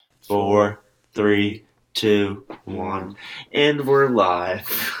4, 3, 2, 1, and we're live.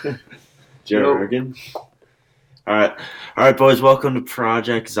 Joe Rogan. All right, boys. Welcome to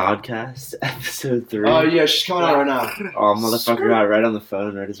Project Zodcast, episode 3. Oh yeah, she's coming out right now. Oh, motherfucker, got it right on the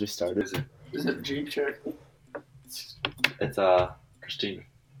phone right as we started. Is it Jeep check? It's Christina.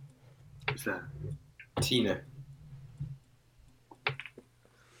 Who's that? Tina.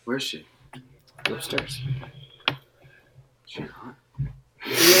 Where's she? Upstairs. She hot?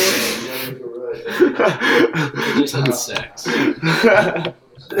 We just had sex. You're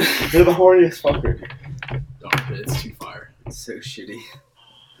the horniest fucker. Oh, it's too fire. It's so shitty.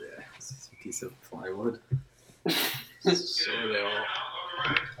 Yeah. It's a piece of plywood. So are they all.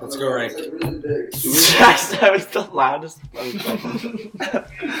 Let's go rank. That was the loudest.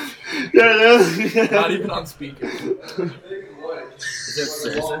 Not even on speaker. Is it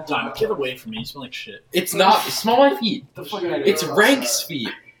seriously? Don, get away from me. You smell like shit. It's not. Smell my feet. The fuck out of It's here. Rank's feet.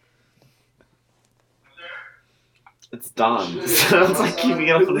 It's Don. Sounds like keeping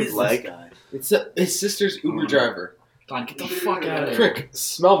it up on his leg. Guy? It's his sister's Uber driver. Don, get the fuck out of here. Criq,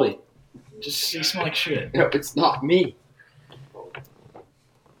 smell me. Just you smell like shit. No, it's not me.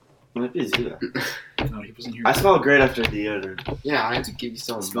 Might be Zeta. No, he wasn't here. I smell great after deodorant. Yeah, I had to give you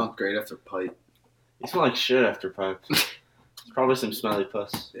some. It smelled great after pipe. You smell like shit after pipe. Probably some smelly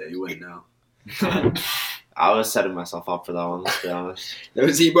puss. Yeah, you wouldn't know. I was setting myself up for that one, let's be honest. No,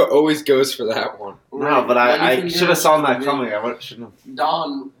 Zeba always goes for that one. No, but I should have saw that coming. I shouldn't have.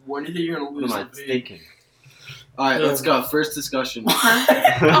 Don, when do you think you're gonna What lose am I the V? thinking? Alright, let's go. First discussion.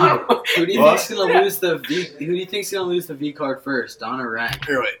 Don, Who do you What? think's gonna lose the V? Who do you think's gonna lose the V card first, Don or Rank?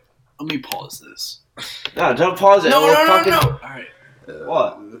 Here, wait. Let me pause this. No, don't pause it. No, We'll no, fucking... no. Alright.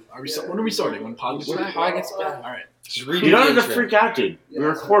 What? When are we starting? When Pod gets When back? Pod gets back. Alright. Just You don't have to intro. freak out, dude. We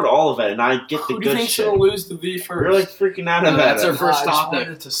record all of it, and I get the who do you good think's shit. gonna lose the V first? We're like freaking out No, about that's it. our first I just topic.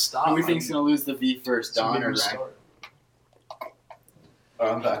 wanted to stop. Who do you think's gonna lose the V first, So Don we or Rank? restart.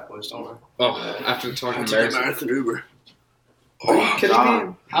 I'm back, boys. Don't worry. Oh, after talking Take embarrassing. Marathon Uber. Are you kidding Don.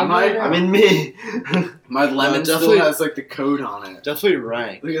 me? I mean, me. My lemon still definitely- has like the code on it. Definitely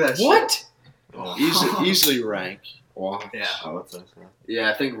Rank. Look at that. What? Oh. Usually Rank. Wow. Yeah. Oh, what's that? Shit. Yeah,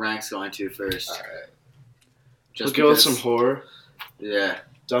 I think Rank's going to first. Alright. Just We'll go with because- some horror. Yeah,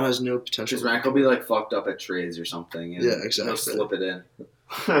 Don has no potential. because Rank will be like fucked up at trades or something. And Yeah, He'll exactly. slip it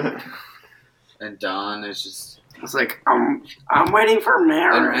in. And Don is just. It's like I'm waiting for And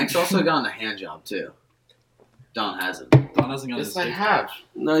marriage. Rank's also gotten a hand job too. Don hasn't. Don hasn't got his Yes, I dick. have.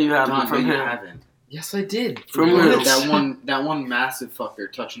 No, you haven't. Don, no, From you him. haven't. Yes, I did. From You who? know That one massive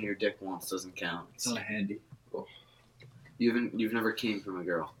fucker touching your dick once doesn't count. It's not handy. You've never came from a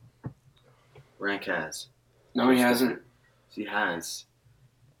girl. Rank has. No, he hasn't. He has.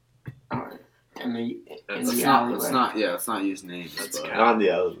 Alright. In the Let's alleyway. not use names. That's but- cap. On the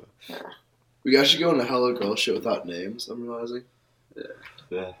other. We actually go on a Hello Girl shit without names. I'm realizing.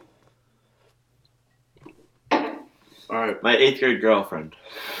 Yeah. All right. My 8th grade girlfriend.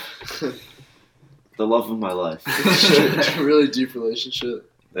 The love of my life. It's a really deep relationship.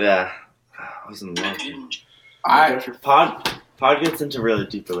 Yeah. I was in love. Alright. Pod gets into really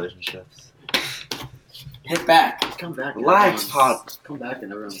deep relationships. Hit back. Come back. and Relax, everyone's- Pod. Come back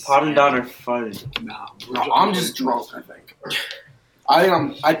and everyone's. Pod and Don are fighting. Nah. No, I'm just drunk. I think.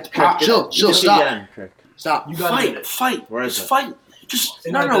 I think chill. Get it Stop. again, Criq. Stop. You gotta get it. Fight. Where is Just it? fight. Just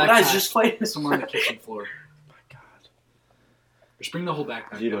In no, my guys. backpack. Just fight. Somewhere on the kitchen floor. My God. Just bring the whole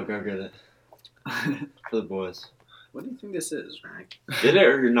backpack. Vito, go get it. For the boys. What do you think this is, Rank? Did it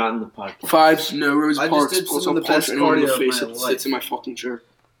or you're not in the podcast? Five no Rosa I just Parks. did some Also of the punch best anyone in the cardio of face my that life. sits in my fucking chair.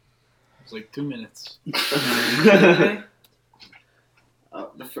 It's like 2 minutes.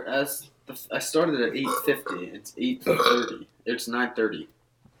 I started at 8:50. It's 8:30. It's 9:30.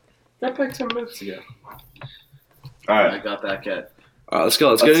 Got back 10 minutes ago. Alright. I got back at. All right, let's go.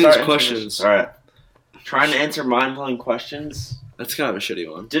 Let's Let's get into start these questions. Alright. Trying to answer mind-blowing questions. That's kind of a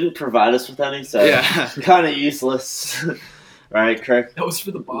shitty one. Didn't provide us with any, so Yeah. kind of useless. Alright, Criq. That was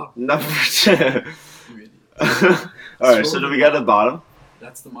for the bottom. Number 2. You idiot. Alright, so do we got the bottom?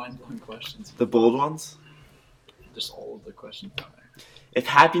 That's the mind-blowing questions. The bold ones? Just all of the questions down there. If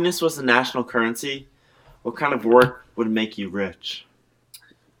happiness was the national currency, what kind of work would make you rich?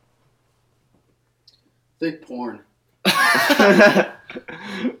 Big porn.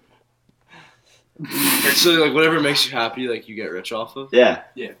 So like whatever makes you happy, like you get rich off of. Yeah.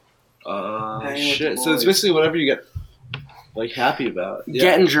 Shit. the So it's boys. basically whatever you get like happy about. Yeah.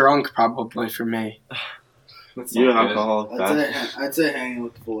 Getting drunk, probably for me. That's You not good. alcoholic. I'd say hanging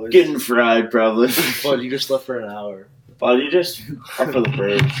with the boys. Getting fried, probably. But you just left for an hour. Well, you just up for the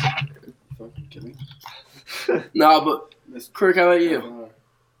birds. Fucking kidding. No, but Criq, how about you?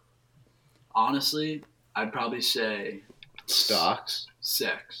 Honestly, I'd probably say Stocks.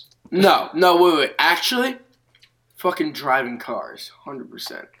 sex. No, wait. Actually, fucking driving cars,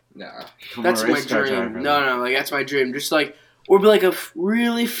 100%. Nah. That's my dream. No, like that's my dream. Just like, or be like a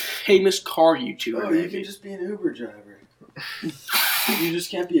really famous car YouTuber. Oh, you maybe. can just be an Uber driver. You just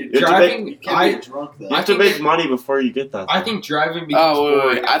can't be a You have to driving. make- You can't be a drunk though. You have to make money before you get that. I think driving becomes Oh, wait,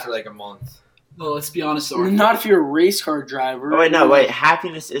 boring wait, after like a month. Well, let's be honest. Though. Not if you're a race car driver. Oh wait, no, wait.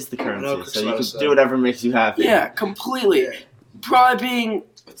 Happiness is the know currency, Chris so you Lowe can said. do whatever makes you happy. Yeah, completely. Probably being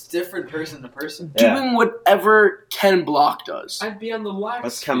It's different person to person. Yeah. doing whatever Ken Block does. I'd be on the lax.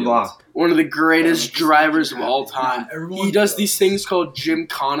 What's Ken field. Block? One of the greatest Yeah, drivers of all time. Everyone He does these things called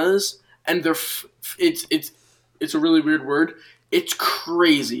gymkhanas, and they're it's a really weird word. It's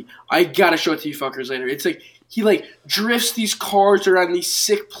crazy. I gotta show it to you fuckers later. It's like he like drifts these cars around these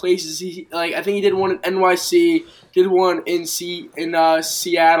sick places. He like I think he did one in NYC, did one in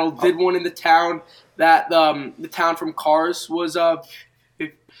Seattle, did one in the town that the town from Cars was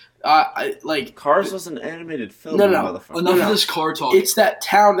like Cars was an animated film. No, motherfucker. Enough No. of this car talk. it's that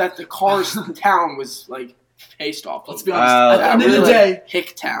town that the Cars town was like based off. Let's of. be honest. Oh, At the end of the really, day,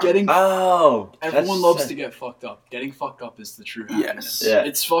 Hick Town. getting Oh, everyone that's loves sick. to get fucked up. Getting fucked up is the true Yes. happiness. Yeah.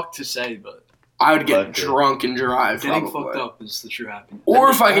 It's fucked to say, but I would get Love it. drunk and drive. getting probably. fucked up is the true happiness. Or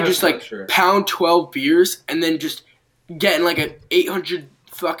if I could That's just not like true. pound 12 beers and then just get in like a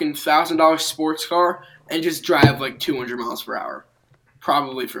 $800,000 sports car and just drive like 200 miles per hour.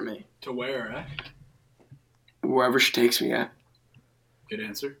 Probably for me. To where? Eh? Wherever she takes me at. Good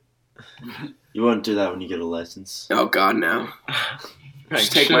answer. You won't do that when you get a license. Oh God, no.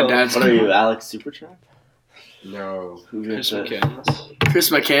 Just take chill. my dad's What are you, Alex Supertramp? No. Who Chris gets it? McCandless. Chris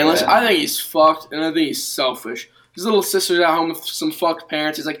McCandless. Yeah. I think he's fucked and I think he's selfish. His little sister's at home with some fucked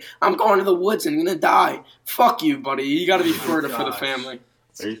parents. He's like, I'm going to the woods and I'm gonna die. Fuck you, buddy. You gotta be for the gosh. family.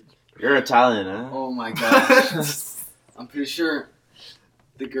 You're Italian, huh? Oh my gosh. I'm pretty sure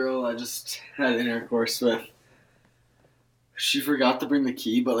the girl I just had intercourse with, she forgot to bring the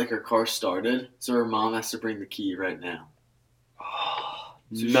key, but like her car started, so her mom has to bring the key right now.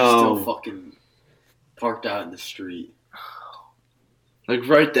 So she's still No. fucking parked out in the street. Like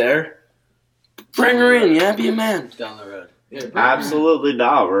right there. Bring her in, yeah? Be a man. Down the road. Yeah, Absolutely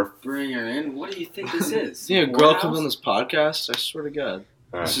not. We're Bring her in? What do you think this is? Yeah, a girl comes on this podcast. I swear to God,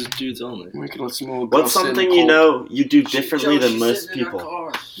 Alright. this is dudes only. We can let some little girl What's sit in the something you cold. know you do differently Joe, than she's most sitting in her people?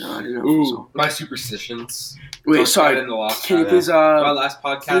 car. No, I didn't know. Ooh, my superstitions. Wait, Talked about it sorry. in the last Can you podcast. please My last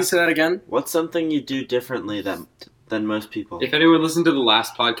can you podcast. say that again? What's something you do differently than most people? If anyone listened to the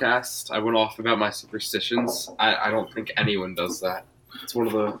last podcast, I went off about my superstitions. I don't think anyone does that. It's one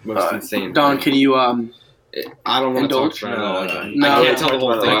of the most insane. Don, things. can you I don't want to talk indulge? about it all again. No. I can't tell the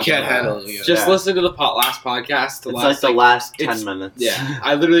whole I thing. I can't handle it. Just Yeah. listen to the last podcast. It's like the last 10 minutes. Yeah,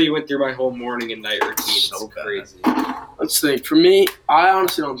 I literally went through my whole morning and night routine. It's So bad. crazy. let's think. For me, I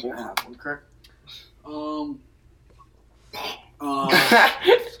honestly don't think I have one, correct?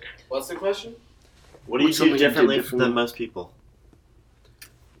 What's the question? What do you What's do something you do differently differently? than most people?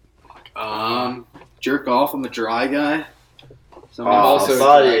 Jerk off. I'm a dry guy. So Oh, also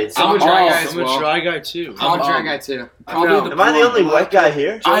buddy. I'm a dry Oh, guy as I'm a well. try guy too. I'm a dry Um, guy too. Probably No. the Am I the only white guy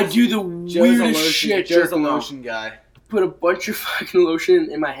here? I do the Joe's a weirdest lotion, shit. Joe's a jerking off. lotion guy. Put a bunch of fucking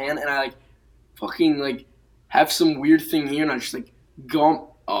lotion in my hand and I like fucking like have some weird thing here and I just like go.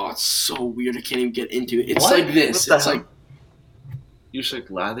 Oh, it's so weird. I can't even get into it. It's What? like this. What the It's hell? like, You just like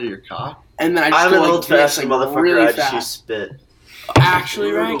lather your cock. and then I just I'm go an like old this, fashioned like, motherfucker. really I just use fast. spit.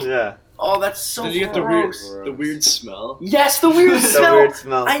 Actually, right? Yeah. Oh, that's so Did you get gross. the weird smell? Yes, the weird The smell. weird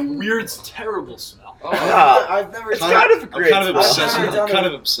smell. Weird's terrible smell. Yeah. I've never It's done kind of I'm great. kind of smell. obsessed with. I've I'm kind never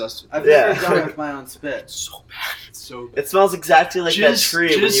of obsessed with. I've Yeah. never done it with my own spit. So bad. It's so bad. It smells exactly like that Jizz- tree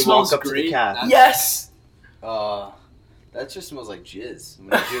when jizz you smells walk up to the great. cat. That's- Yes. That just smells like jizz. When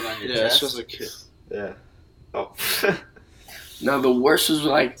you do it on your Yeah, it chest. smells like kid. Yeah. Oh. No, the worst was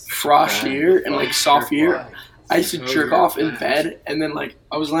like frost ear and like soft ear. I used to So jerk weird. off in bed, and then like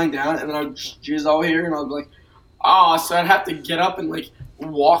I was laying down, and then I would just jizz all here, and I'd be like, oh, so I'd have to get up and like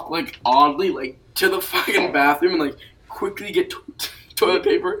walk like oddly like to the fucking bathroom and like quickly get toilet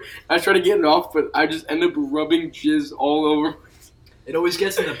paper. I try to get it off, but I just end up rubbing jizz all over. It always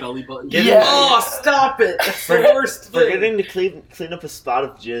gets in the belly button. Yeah. Oh, stop it! That's the worst thing. Forgetting to clean up a spot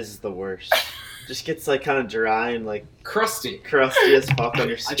of jizz is the worst. Just gets like kind of dry and like Crusty. crusty as fuck on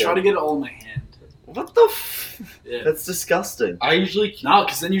your I skin. try to get it all in my hand. What the Yeah. That's disgusting. I usually No,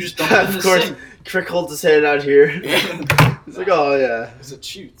 because then you just dump it in Of the course, sink. Criq holds his hand out here. He's like, oh yeah. Because it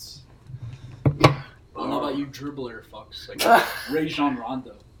shoots. I don't know about you dribbler fucks. Like Ray Jean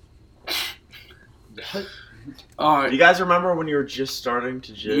Rondo. Do you guys remember when you were just starting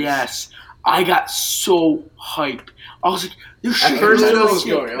to jizz? Yes. I got so hyped. I was like, "This shit." At first, I it know was what's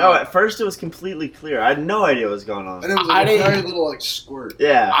going on. no. At first, it was completely clear. I had no idea what was going on. And it was I like a didn't- very little like squirt.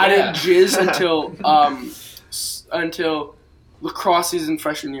 Yeah. I didn't jizz until lacrosse season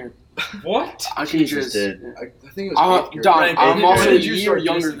freshman year. What? I can Jesus, jizz. dude. I think it was 8th grade. Don, Right, I'm eighth also a grade. You year start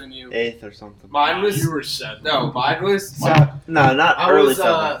younger jizzing. than you. 8th or something. Mine was You were 7. no. Mine was No, not I early was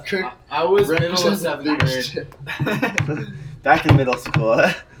seventh. I was middle of Represent the 7th grade. Back in middle school.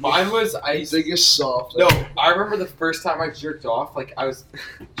 mine was I. Biggest soft. No, I remember the first time I jerked off. Like I was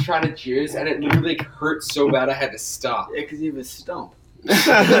trying to jizz, and it literally hurt so bad I had to stop. Yeah, because you have a stump. No,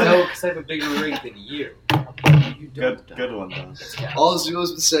 because I have a bigger ring than you. You good, don't. good one, Don. All Zulo's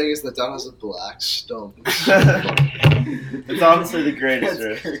been saying is that Don has a black stump. It's honestly the greatest,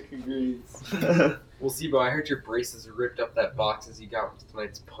 That's Rich. Criq agrees. Well, Zebo, I heard your braces ripped up that box as you got with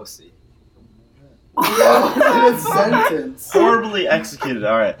tonight's pussy. Good sentence. Horribly executed.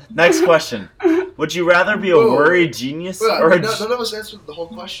 All right. Next question. Would you rather be a Whoa. worried genius Wait, or a? none of us answered the whole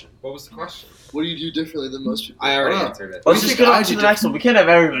question. What was the question? What do you do differently than most people? I already don't know. answered it. Let's What do you just think get I on to do the next one. We can't have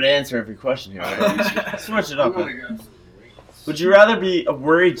everybody answer every question here. Switch it up. Would you rather be a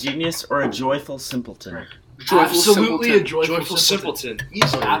worried genius or a joyful simpleton? Absolutely a Joyful simpleton.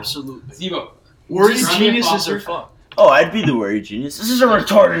 Easily. Absolutely. Zebo. Worried Just geniuses run are it fun. Oh, I'd be the worried genius. This is a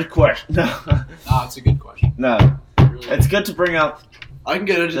retarded question. No, It's a good question. no. It's good to bring up I can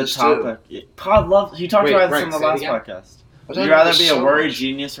get into the this too. topic. Pod love. You talked Wait, about this right, in the say it last again. podcast. I Would talk you about rather this be a so worried much.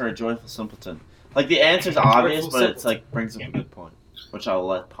 genius or a joyful simpleton? Like the answer's obvious, Joyful but it's like brings up a good point, which I'll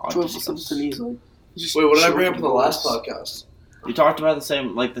let Pod Joyful discuss. simpleton easily. Wait, what did I bring up in the last podcast? You talked about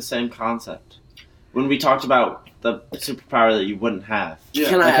the same concept when we talked about the superpower that you wouldn't have,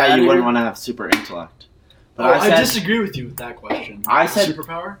 Can I like how add you wouldn't here? want to have super intellect. But Oh, I said, disagree with you with that question. I said-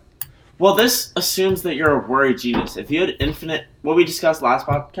 superpower. well, this assumes that you're a worried genius. If you had infinite, what we discussed last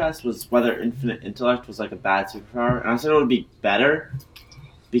podcast was whether infinite intellect was like a bad superpower, and I said it would be better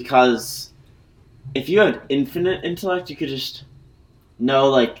because if you had infinite intellect, you could just know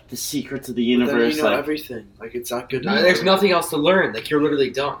like the secrets of the But then universe. you know Like, everything. Like it's not good. to No, know there's everything. nothing else to learn. Like you're literally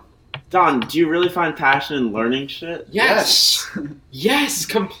done. Don, do you really find passion in learning shit? Yes. Yes,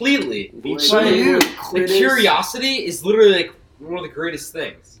 completely. Each Like, day- the curiosity is literally like one of the greatest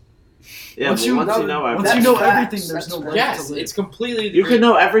things. Yeah, Once but you once know- you know Once everything, you know facts. everything, there's no life Yes, to live. it's completely. you could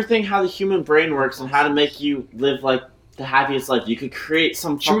know everything how the human brain works and how to make you live like the happiest life. You could create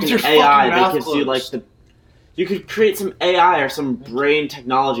some Shoot with fucking your fucking AI that mouth gives you like closed. the. You could create some AI or some brain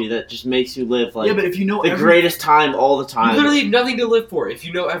technology that just makes you live like yeah, but if you know the greatest time all the You time. literally have nothing to live for if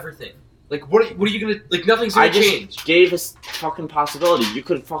you know everything. Like what are you gonna like? Nothing's I gonna just change. gave us fucking possibility. You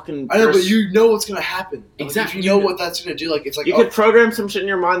could fucking. I know, but you know what's gonna happen. Like, Exactly. If you know what that's gonna do, like it's like You oh, could program some shit in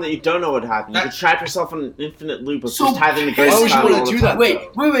your mind that you don't know what happened. You That- could trap yourself in an infinite loop of So just having the why greatest would you time wanna all the do time.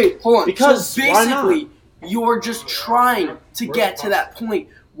 that? Wait, hold on. Because so why not? basically, you're just trying to get to that point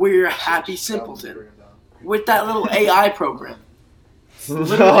where you're a happy simpleton with that little AI program.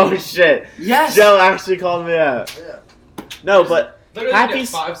 Oh shit! Yes. Joe actually called me out. Yeah. No, but Literally happy. get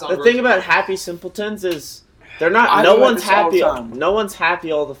fives on The thing road. about happy simpletons is they're not. I No do one's this all the happy. time. No one's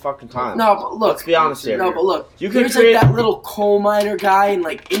happy all the fucking time. No, but look. Let's be honest here. No, but look. You could There's create. like that little coal miner guy in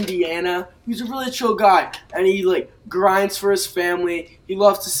like Indiana. He's a really chill guy, and he like grinds for his family. He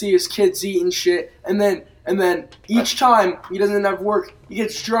loves to see his kids eat and shit. And then each time he doesn't have work, he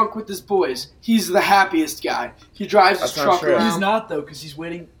gets drunk with his boys. He's the happiest guy. He drives his That's not truck true. around. He's not though, because he's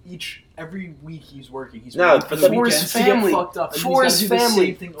waiting every week. He's working. He's No, waiting but the the- for his weekends to get family, fucked up, and for he's his gotta do the family,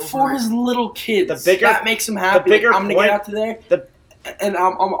 same thing over for and his little kids. The bigger- that makes him happy. bigger I'm gonna point- get out to there, the- and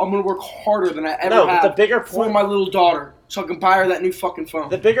I'm gonna work harder than I ever No, but have the bigger for point. my little daughter, so I can buy her that new fucking phone.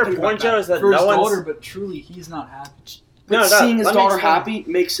 The bigger Think point, about Joe, is that for his no one's. daughter, but truly he's not happy. But No, seeing his let me daughter explain. happy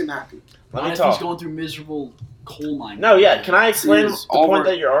makes him happy. Let Not me if talk. he's going through miserable coal mining. No, yeah. Can I explain It's the all point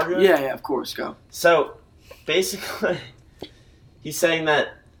right. that you're arguing? Yeah, of course, go. So, basically, he's saying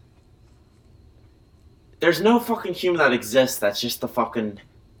that there's no fucking human that exists that's just the fucking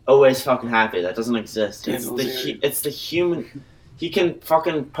always fucking happy. That doesn't exist. It's Yeah, the those are- it's the human. He can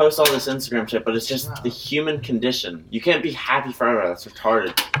fucking post all this Instagram shit, but it's just the human condition. You can't be happy forever. That's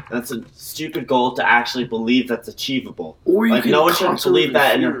retarded. That's a stupid goal to actually believe that's achievable. Or you Like, can no one should constantly believe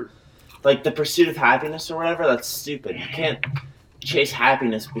that in fear. your- Like the pursuit of happiness or whatever. That's stupid. You can't chase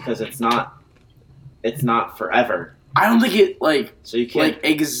happiness because it's not forever. I don't think it So you can't. like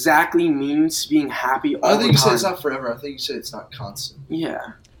exactly means being happy all I the think you said time. it's not forever. I think you said it's not constant. Yeah,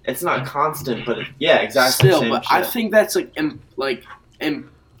 It's not constant, but yeah, exactly. still, same but shit. I think that's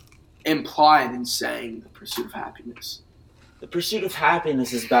implied in saying the pursuit of happiness. The pursuit of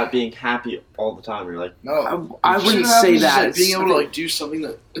happiness is about being happy all the time. You're like, No, I Pursuit wouldn't of say happiness is, that. like, being able to It's- like do something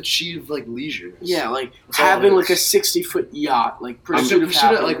that achieve like leisure. Yeah, like That's all having it like a is. 60-foot yacht, like Pursuit pursuit of of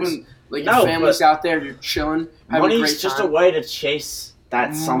happiness. like when Like No, your family's but out there, you're chilling, having a money's great just time. a way to chase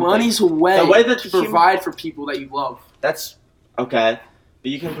that something. Money's a way, The way that to the human- provide for people that you love. That's okay,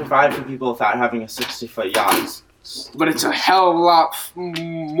 but you can provide for people without having a 60-foot yacht. But it's a hell of a lot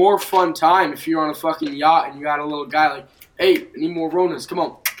more fun time if you're on a fucking yacht and you got a little guy like, hey, I need more Ronas, come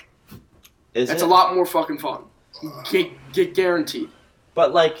on. That's a lot more fucking fun. Get guaranteed.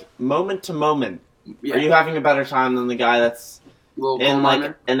 But like moment to moment, Yeah. are you having a better time than the guy that's Little coal in like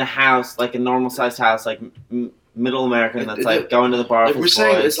miner. in a house, like a normal sized house, like middle American, that's It- like going to the bar like with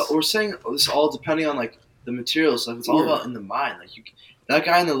his boys? we're saying this all depending on like the material stuff. It's all Yeah. about in the mind. Like that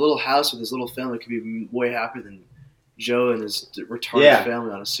guy in the little house with his little family could be way happier than Joe and his retarded Yeah.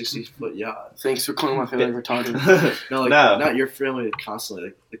 family on a 60-foot yacht. Thanks for calling my family retarded. No, like No. not your family constantly,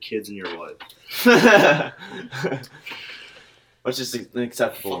 like the kids and your wife. Which is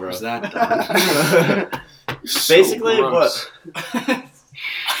unacceptable, bro. Was that dumb? Basically, So gross.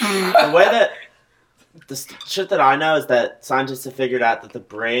 The way that the shit that I know is that scientists have figured out that the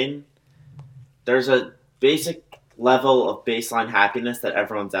brain, there's a basic level of baseline happiness that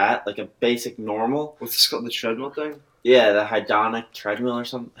everyone's at, like a basic normal. What's this called? The treadmill thing? Yeah, the hedonic treadmill or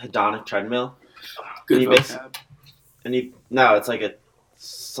something. Hedonic treadmill. Good And you basi- vocab. And no, it's like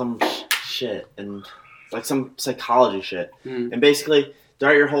some shit and like some psychology shit. Mm. And basically,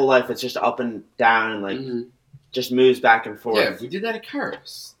 throughout your whole life, it's just up and down and like Mhm. just moves back and forth. Yeah, we did that at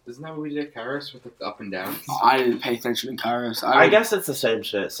Kairos. Isn't that what we did at Kairos with the up and downs? I didn't pay attention in Kairos. I guess it's the same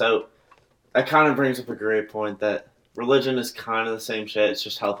shit. So that kind of brings up a great point that religion is kind of the same shit. It's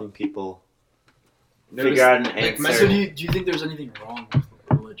just helping people figure out an answer. So do you think there's anything wrong with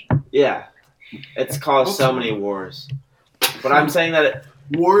religion? Yeah, it's caused so many wars. But I'm saying that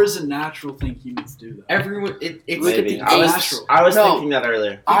War is a natural thing humans do, though. Everyone, it's Look at maybe the I was natural. No. thinking that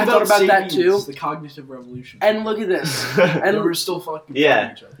earlier. I thought about that sapiens, too. The cognitive revolution. And look at this. and And we're still fucking Yeah.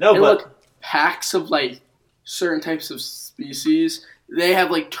 fighting each other. No, And but look, packs of like certain types of species, they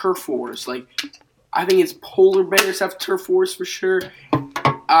have like turf wars. Like, I think it's polar bears have turf wars for sure.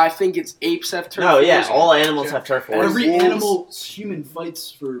 I think it's apes have turf no, wars. yeah, all animals have turf wars. Every wolves. animal human fights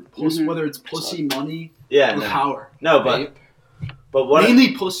for Mhm. whether it's pussy, money, Yeah, or no, power. no, but what?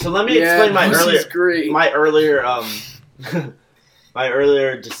 Mainly pussy. So let me Yeah, explain my pussy's great. earlier my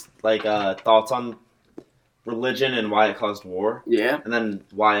earlier just like thoughts on religion and why it caused war, Yeah. and then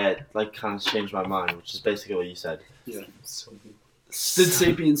why it like kind of changed my mind, which is basically what you said. Did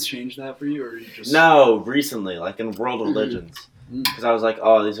sapiens change that for you, or you just No, recently, like in world religions, Mm. because I was like,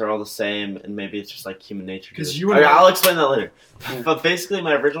 oh, these are all the same, and maybe it's just like human nature. 'Cause to it. you and Okay, I- I'll explain that later. Yeah. But basically,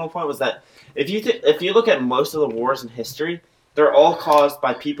 my original point was that if you look at most of the wars in history, they're all caused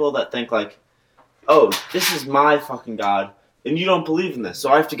by people that think like, oh, this is my fucking god, and you don't believe in this,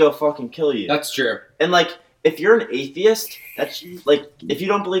 so I have to go fucking kill you. That's true. And like, if you're an atheist, that's like, if you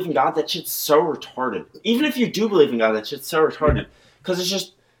don't believe in God, that shit's so retarded. Even if you do believe in God, that shit's so retarded. Because it's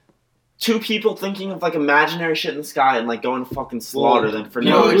just two people thinking of like imaginary shit in the sky and like going to fucking slaughter them for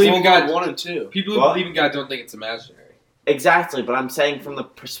People no who reason. believe in God- 1 and 2. People who What? believe in God don't think it's imaginary. Exactly, but I'm saying from the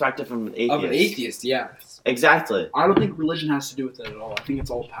perspective of an atheist. Of an atheist, yeah. Exactly. I don't think religion has to do with it at all. I think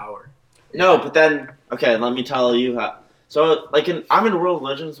it's all power. No, but then, okay, let me tell you how. So, like, I'm in world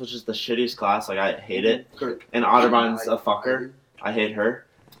religions, which is the shittiest class. Like, I hate it. Criq. And Otterbine's a fucker. I hate her.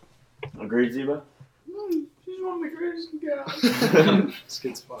 Agreed, Zeba? She's one of the greatest guys. This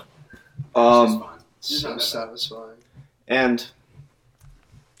kid's fun. She's So fine. satisfying. And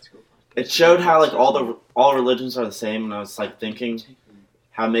it showed how like all religions are the same, and I was like thinking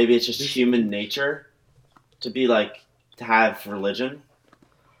how maybe it's just human nature to be like to have religion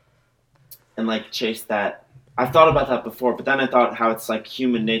and like chase that. I thought about that before, but then I thought how it's like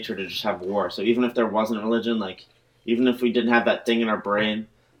human nature to just have war. So even if there wasn't religion, like even if we didn't have that thing in our brain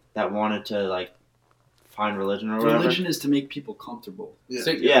that wanted to like find religion or whatever. Religion is to make people comfortable. Yeah.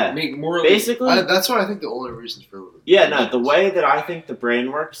 So, Yeah. Make more Basically, That's what I think the only reasons for religion. yeah, no, the way that I think the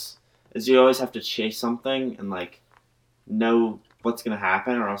brain works is you always have to chase something and like know what's gonna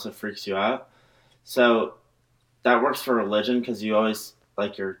happen or else it freaks you out. So that works for religion because you always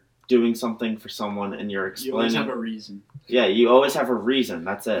like you're doing something for someone and you're You always have explaining. a reason. Yeah, you always have a reason.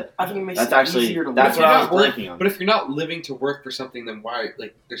 That's it. I think it makes That's it actually easier to that's live. what I You're was not blanking on. But if you're not living to work for something, then why?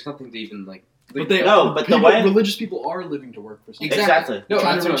 Like, there's nothing to even like. But they No, but the people, way- religious people are living to work for something. Exactly. No,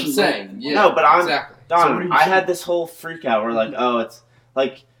 Trying that's to what I'm reach saying. enlightenment. Yeah. No, but I'm- exactly. So what Don, are you I saying? had this whole freak out where like, oh, it's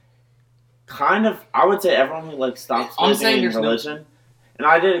like kind of. I would say everyone who like stops I'm saying believing in there's no- religion, and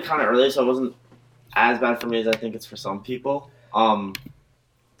I did it kind of early, so it wasn't as bad for me as I think it's for some people.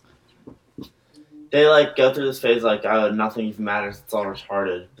 they like go through this phase like, oh, nothing even matters, it's all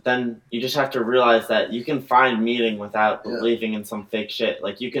retarded. But then you just have to realize that you can find meaning without believing in some fake shit.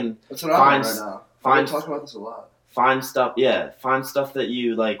 Like you can That's what I'm right now. We talk about this a lot. Find stuff that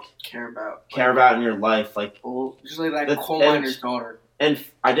you like Care care about in your life. Like Just like that That's- coal miner's daughter. And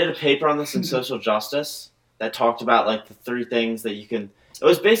I did a paper on this in social justice that talked about like the 3 things that you can. It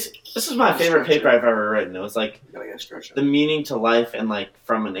was basic. This is my favorite paper I've ever written. It was like You gotta get stretched. the meaning to life and like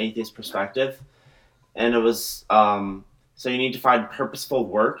from an atheist perspective, and it was so you need to find purposeful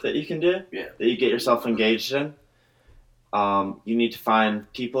work that you can do that you get yourself engaged in. You need to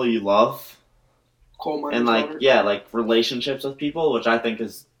find people you love Coal miner's and like daughter. like relationships with people, which I think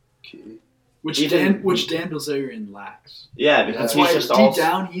is Key. Which Even- Dan Bilzerian lacks. because That's he's why just deep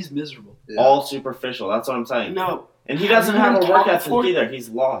down he's miserable. all superficial. That's what I'm saying. No. And he doesn't have a Have you work talked ethic before? either. He's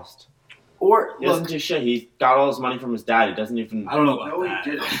lost. Or He doesn't do shit. He got all his money from his dad. He doesn't even. I don't know about No, he that.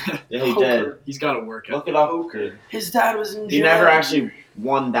 didn't. Yeah, he Poker. did. He's got to work Look out. it up, dude. his dad was in jail. He never actually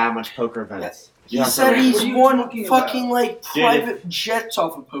won that much poker events. You He have to said rank he's them. are you won talking fucking about? like Dude, private jets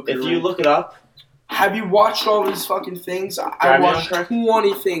off of poker. If you look it up, Have you watched all these fucking things? I Grab me on watched Criq?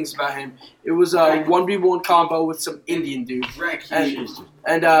 20 things about him. It was a 1v1 combo with some Indian dude. Greg, And he he was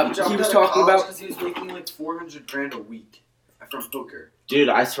dropped talking out of about college 'cause he was making like $400,000 a week from poker. dude,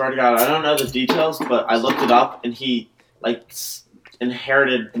 I swear to God, I don't know the details, but I looked it up, and he like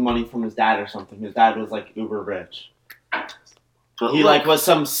inherited the money from his dad or something. His dad was like uber rich. He like was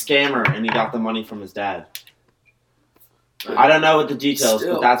some scammer, and he got the money from his dad. I don't know what the details,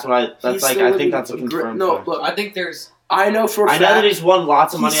 Still, but that's what he's I still think living that's a a confirmed No, fact. look, I think there's. I know for a I know fact that he's won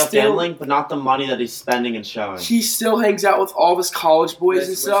lots of money he's off still- gambling, but not the money that he's spending and showing. he still hangs out with all of his college boys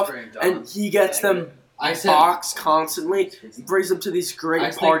and stuff, Whispering, Dom. and he gets them I said. box constantly, brings them to these I great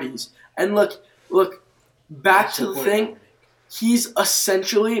think- parties. And look, back to the thing. He's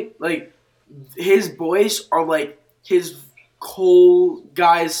essentially like his boys are like his coal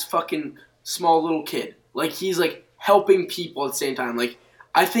guy's fucking small little kid. Like he's like helping people at the same time. Like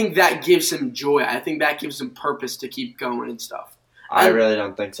I think that gives him joy. I think that gives him purpose to keep going and stuff. I really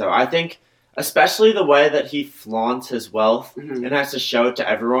don't think so. I think, especially the way that he flaunts his wealth Mhm. and has to show it to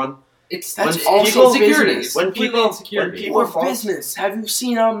everyone. It's That's When also people- insecurity. business. It's when completely people- insecurity. when people- Or false. business. Have you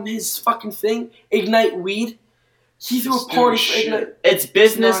seen his fucking thing? Ignite Weed. He threw He's a party doing for shit. Ignite. It's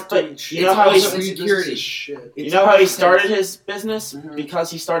business, not doing but shit. you know It's how also he's insecurity. Shit. you know how he started his business Mhm. because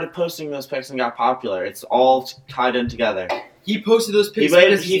he started posting those pics and got popular. It's all tied in together. He posted those pics made-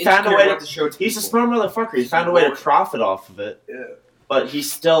 because he he's found a insecure way to- about to show it to He's a people. smart motherfucker. He found a way to profit off of it. Yeah. But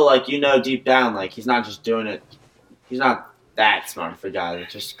he's still like, deep down, like he's not just doing it. He's not that smart of a guy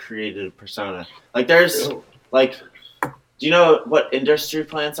that just created a persona. Like there's like, do you know what industry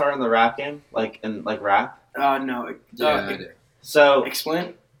plants are in the rap game? Like in like rap. No. Yeah, I do. So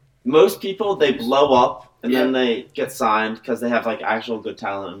Explain. most people they blow up and then Yeah. they get signed because they have like actual good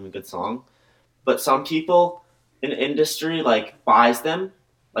talent and a good song. But some people in industry like buys them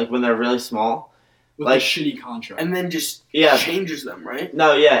like when they're really small. With Like- a shitty contract. And then just Yeah. changes them, right?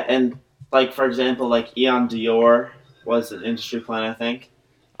 No, yeah, and like for example, like Eon Dior was an industry plant, I think.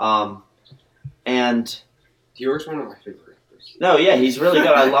 And Dior's one of my favorite rappers. no, yeah, he's really good.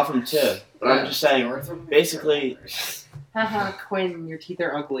 I love him too. But I'm Yeah. just saying, basically, Haha, Quinn, your teeth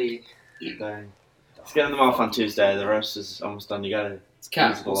are ugly. dang. Let's get them off on Tuesday. The roast is almost done. You gotta. It's cap.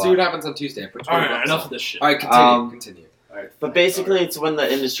 Music a We'll lot. see what happens on Tuesday. Put All 20 right, bucks enough on. of this shit. All right, continue. Continue. But basically, it's when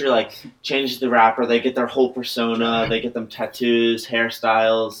the industry like changes the rapper. They get their whole persona. They get them tattoos,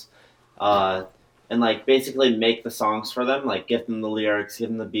 hairstyles, and like basically make the songs for them. Like give them the lyrics, give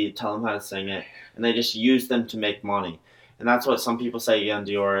them the beat, tell them how to sing it, and they just use them to make money. And that's what some people say Ian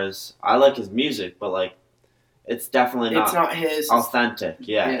Dior is. I like his music, but like, it's definitely It's not his. authentic.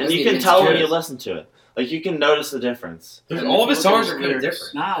 Yeah, Yeah, and it's you the can tell when you insecurities. listen to it. Like you can notice the difference. All of his songs are kind of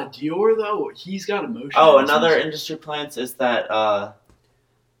Lyrics. different. Nah, Dior though, he's got emotion. Oh, in his another music. industry plants is that the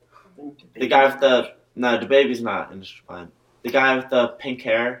guy with the baby's not industry plant. The guy with the pink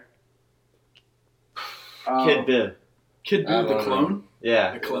hair, Kid Boo. Kid I Boo, the don't clone.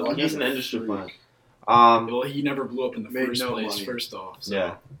 Yeah, The clone. he's an industry plant. Well, he never blew up in the Made first no place. money. First off, so.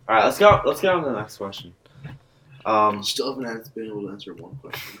 Yeah. All right, let's go. Let's get on to the next question. All Still haven't been able to answer one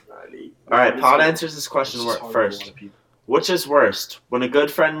question. right, Pod answers this question This is hard for a lot first. of people. Which is worst, when a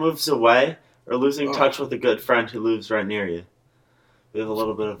good friend moves away, or losing Oh. touch with a good friend who lives right near you? We have a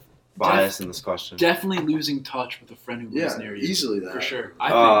little bit of bias in this question. Definitely losing touch with a friend who lives Yeah, near you. easily that. For sure. I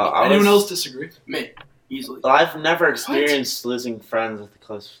think. I Anyone was- else disagree? Me. Easily. I've never experienced losing friends with a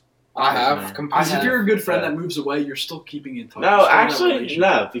close I have man. completely. If you're a good friend that moves away, you're still keeping in touch. No, You're still in that actually, relationship.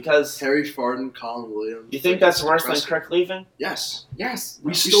 no, because Harry Farden, Colin Williams. you think that's worse than impressive. Criq leaving? Yes. Yes,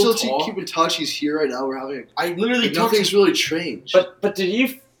 We still still talk. keep in touch. He's here right now. We're having I literally like, talked nothing's really changed. But did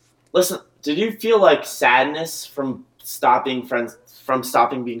you listen? Did you feel like sadness from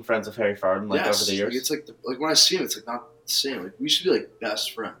stopping being friends with Harry Farden like yes, over the years? like, it's like when I see him, it's like not the same. Like we should be like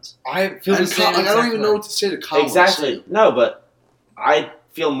best friends. I feel the And same. I don't exact even know way. what to say to Colin. Exactly. No, but I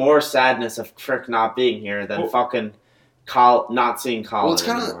feel more sadness of Criq not being here than Well- fucking not seeing Colin Well, it's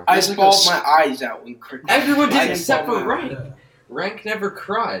kinda- anymore. I It's like bawled a- my eyes out when Crick. Everyone did I except bawled for my- Rank. Rank never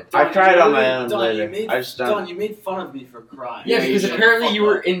cried. I cried on my own Don, later. You made, I just Don, you made fun of me for crying. Yeah, Yeah, because you did. apparently Fuck you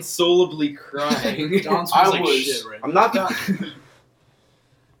were up. insolably crying. Don smells I like was- shit right I'm not.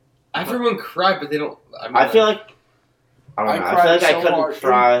 Everyone cried, but they don't. I feel like I don't know. I cried feel like I so couldn't hard.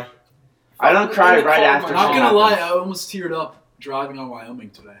 cry. I don't In cry the right car, after. my Not shit gonna lie, happens. I almost teared up driving on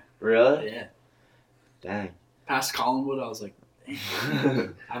Wyoming today. Really? Yeah. Dang. Past Collinwood, I was like, I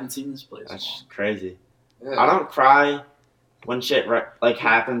haven't seen this place. in a That's crazy. Yeah. I don't cry when shit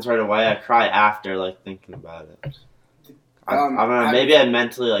happens right away. I cry after thinking about it. I don't know. have- Maybe I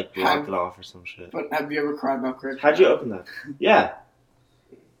mentally blocked have- it off or some shit. But have you ever cried about Crick? How'd you open that? Yeah.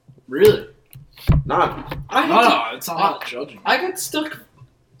 long. Really? Not. I No, had to- no, it's not judging. I got stuck.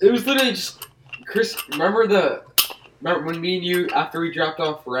 It was literally just Chris. Remember when me and you, after we dropped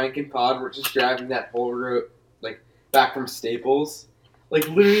off Rank and Pod, were just driving that whole road back from Staples.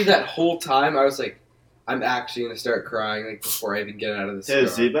 Literally that whole time, I was like, I'm actually gonna start crying before I even get out of this Dude,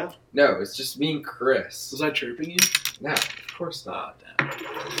 car. Zuba? No, it's just me and Chris. Was I chirping you? No, of course not. Ah,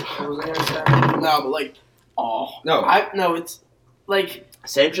 damn. What was I gonna say? No, but No, it's like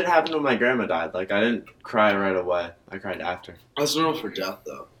Same shit happened when my grandma died. I didn't cry right away. I cried after. That's normal for death,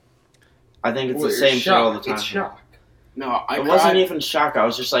 though. I think it's well, the you're same shit all the shocked. time. It's shock. no, I It cried. wasn't even shock. I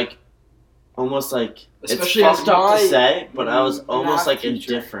was just almost Especially it's as fucked up to my say, but I was math almost teacher.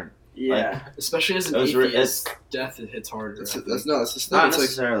 indifferent. Yeah, Especially as an It was re- atheist, death it hits harder. That's I think. that's the thing. Not It's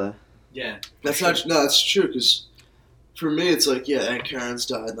necessarily. Yeah. that's not no. That's true because for me, it's Aunt Karen's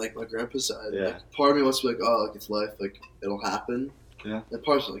died, my grandpa's died. Yeah. Part of me wants to be it's life, it'll happen. Yeah. And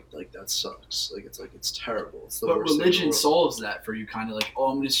part of me that sucks. It's terrible. It's the But worst thing in the religion world. solves that for you, kind of I'm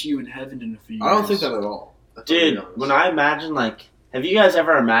going to see you in heaven in a few years. I don't think that at all. if I'm being Dude, honest. when I imagine have you guys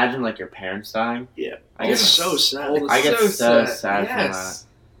ever imagined your parents dying? Yeah. I get It's so sad. I get so sad Yes.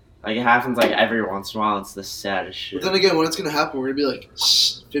 from that. It happens every once in a while. It's the saddest shit. But then again, when it's gonna happen, we're gonna be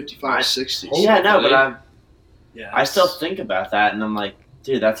 55, 60. Yeah, no, but Yeah. I still think about that, and I'm like,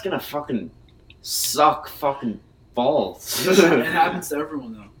 dude, that's gonna fucking suck fucking balls. It happens to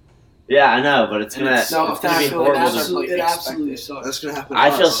everyone, though. Yeah, I know, but it's And gonna, it's it's so- gonna I be feel like horrible. that's to- what- It absolutely sucks. That's gonna happen. to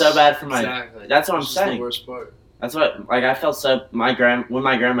I feel us. so bad for my. Exactly. That's what I'm This is the saying. worst part. That's what I felt so when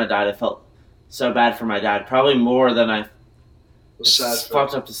my grandma died. I felt so bad for my dad, probably more than I. It's sad. It's for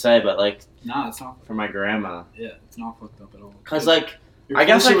fucked up to say, but Nah, it's not. for my grandma, Yeah, it's not fucked up at all. cause You're I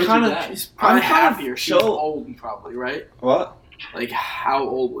guess closer I with your kinda- dad. she's probably I'm kind of happier. She was so- old, probably, right? what? How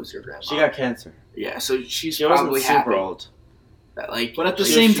old was your grandma? She got cancer. Yeah, so she's She wasn't probably super happy old. that But at the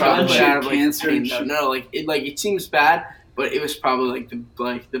She same was time, probably she bad had out of, cancer. pain, and though. she- No, it seems bad, but it was probably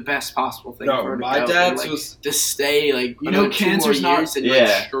the best possible thing for No, her to my go. dad's and, was. to stay know, cancer's not-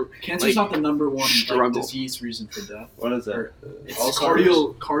 Yeah. Cancer's not the number one struggle. disease reason for death. What is it? Or- It's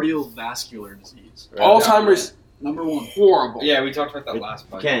Alzheimer's? cardiovascular disease. Alzheimer's Number one. horrible. Yeah, we talked about that last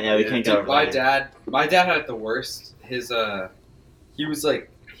podcast. We can't go Dude, over my that. dad had it the worst. His he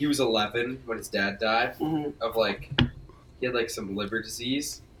was 11 when his dad died Mhm. of he had some liver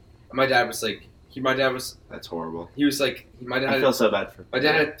disease. And my dad was my dad was my dad I had feel so bad for. my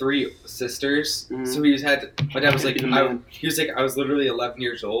dad had 3 sisters, Mhm. so my dad was Be the man. I was literally 11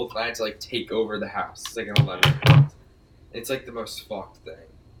 years old and I had to take over the house. It's an 11-year-old. It's the most fucked thing.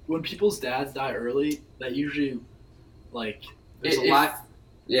 When people's dads die early, that usually, there's a It- lack.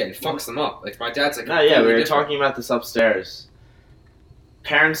 Yeah, it fucks them up. My dad's No, yeah, we completely were different. talking about this upstairs.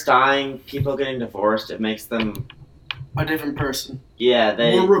 Parents dying, people getting divorced, it makes them, A different person.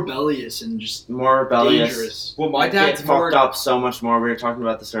 they More rebellious and just more rebellious. dangerous. Well, my They get dad's more. fucked up so much more. We were talking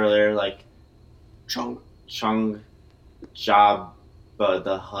about this earlier, Chung. Chung Job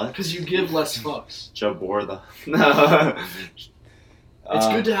the Hut. Because you give less fucks. Jabor the No. It's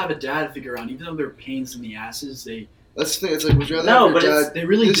good to have a dad figure out, even though they're pains in the asses, That's the thing. It's would you rather No, have but your it's- dad? they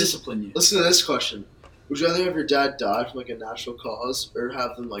really This is- discipline you. Listen to this question. Would you rather have your dad die from a natural cause, or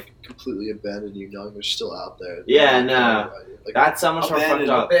have them completely abandon you, knowing they're still out there? Yeah, no. That's so much more fucked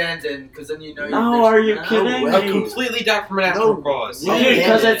up. Abandoned, because then you know. No, are you kidding? way. I completely died from a natural No. cause. No. Dude,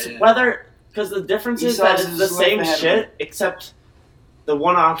 because Yeah. because the difference He is saw that his it's the life same ahead of shit, except the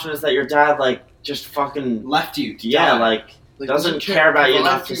one option is that your dad like just fucking Left you. yeah, like doesn't care about you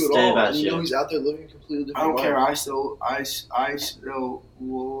enough to you at stay all, about and you. You know he's out there living a completely different I don't care. life. I still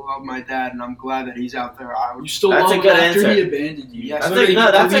love my dad, and I'm glad that he's out there. I would. You still That's love a him good after answer. he abandoned you. Yes. That's Literally,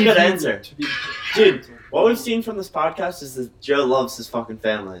 that's a to good leave you- answer. to be- Dude, what we've seen from this podcast is that Joe loves his fucking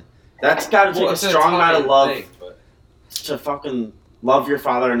family. That's got to take a it's an strong amount of Italian love thing, but- to fucking love your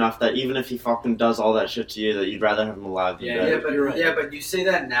father enough that even if he fucking does all that shit to you, that you'd rather have him alive than dead. but You're right. but you say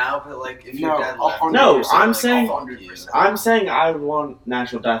that now, but like if No, your dad left, 100%. No, you're I'm like, saying- fuck you. I'm saying I would want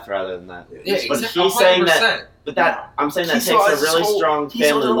natural death rather than that. Yeah, But exactly. he's saying that. 100%. But that I'm saying that He takes saw a his really whole- strong he's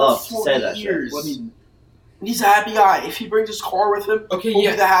family over love to 40 say that shit. years. I mean, He's a happy guy. If he brings his car with him, Okay, he'll yeah,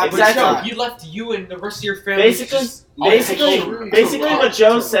 be the happiest exactly. guy. You left you and the rest of your family. Basically, just- basically, what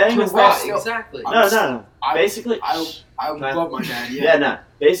Joe's saying to is rot, that exactly. no. I- Basically, I No. love my dad. yeah, no.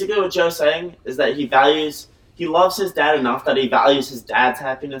 Basically, what Joe's saying is that he loves his dad enough that he values his dad's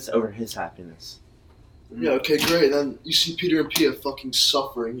happiness over his happiness. Yeah, okay, great. Then you see Peter and Pia fucking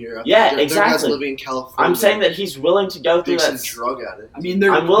suffering here. After Yeah, their dad's exactly. living in California. I'm saying that he's willing to go through being some that. drug addict. I mean,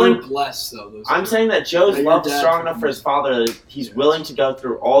 they're, I'm willing- they're blessed though. Those I'm two. saying that Joe's Yeah, your love is dad strong took enough for him. his father that he's willing to go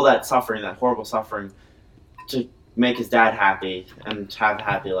through all that suffering, that horrible suffering, to make his dad happy and have a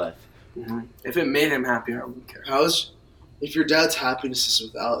happy life. If it made him happy, I wouldn't care. If your dad's happiness is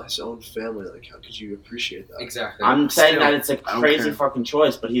without his own family, like how could you appreciate that? Exactly. I'm saying Still, that it's a I don't crazy care. fucking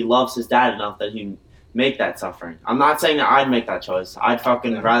choice, but he loves his dad enough that he'd make that suffering. I'm not saying that I'd make that choice. I'd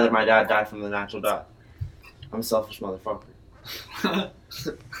fucking rather my dad die from the natural death. I'm a selfish motherfucker.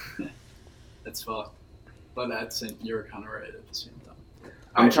 That's fucked. But at the same, you're kind of right at the same time.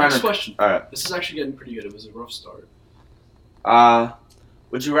 I'm Alright, trying next to. question. Alright. This is actually getting pretty good. It was a rough start.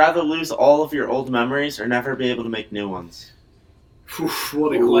 Would you rather lose all of your old memories or never be able to make new ones? Oof,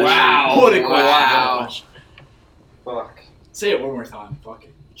 what a question. Wow. What a question. Wow. What a question. Fuck. Say it one more time. Fuck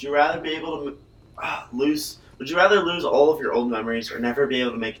it. Would you rather be able to lose? Would you rather lose all of your old memories or never be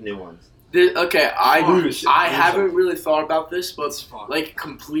able to make new ones? I haven't really thought about this, but It's fucked. like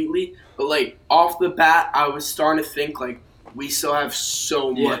completely. But like off the bat, I was starting to think like we still have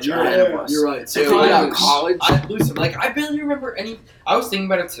so much you're ahead right. of us. You're right. If we got college, Listen, like I barely remember any. I was thinking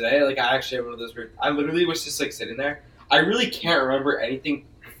about it today. Like I actually had one of those. I literally was just like sitting there. I really can't remember anything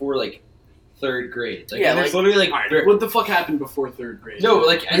before like third grade. Like, Yeah, and there's like- literally like Alright, what the fuck happened before third grade? no,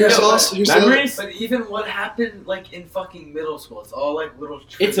 like Here's no, also here's the- Memories? But even what happened like in fucking middle school, it's all like little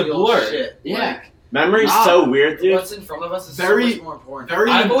It's a trivial blur. shit. Yeah. Memory's Nah. so weird, Like, dude. what's in front of us is Very- so much more important.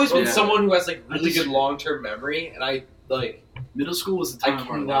 I've always been Yeah. someone who has like I really just- good long term memory, and I like Middle school was the I time of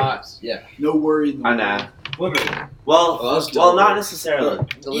our cannot. lives. Yeah, No worry. No I know. literally. Well, Well, that's well, dope. not necessarily.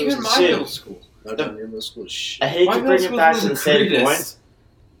 Even my shit. middle school. No, down your middle school is shit. I hate My to middle bring it school back was to the the same greatest. point,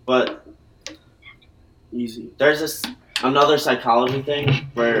 but easy. there's this another psychology thing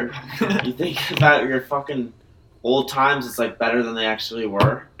where you think about your fucking old times. It's like better than they actually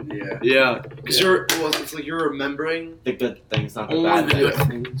were. Yeah. Yeah. Because it's like you're remembering. The good things, not the Only bad the things. good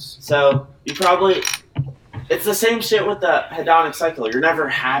things. So you probably, it's the same shit with the hedonic cycle. You're never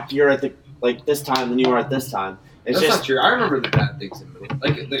happier at the like this time than you were at this time. It's That's just not true. I remember the bad things in middle.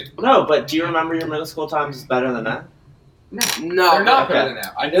 Like no. But do you remember your middle school times is better than that? No, they're not okay. better than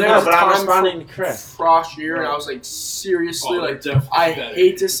that. I know There No, was but a I'm time responding to Chris. frost year, and I was like, seriously, Oh, they're like definitely I better.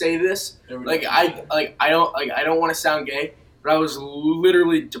 hate to say this, They were like definitely I don't want to sound gay, but I was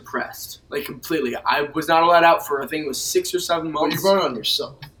literally depressed, like completely. I was not allowed out for I think it was 6 or 7 Well, you months. brought it on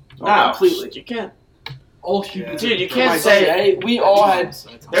yourself. No, completely. You can't. all humans. Dude, you are can't depressed. say- Hey, we all had.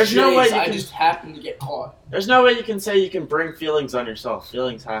 There's no way days you I can- just happened to get caught. There's no way you can say you can bring feelings on yourself.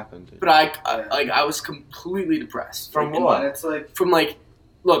 Feelings happen. Dude. But I was completely depressed. From Like, what? It's like From like,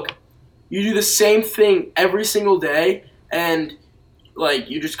 look, you do the same thing every single day, and like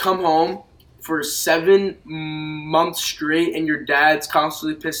you just come home for 7 months straight, and your dad's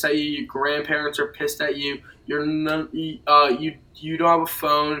constantly pissed at you. Your grandparents are pissed at you. You don't have a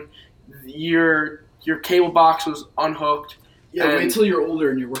phone. Your cable box was unhooked. Yeah, And- wait till you're older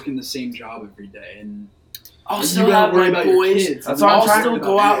and you're working the same job every day, and I'll you still gotta have worry my about your boys. kids. That's what I'm I'll trying still to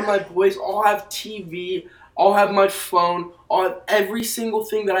go out with my boys. I'll have TV. I'll have my phone. I'll have every single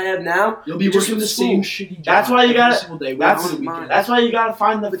thing that I have now. You'll be Just working the with school. same shitty job. That's why you every gotta- single day. that's without a mine. weekend. That's why you gotta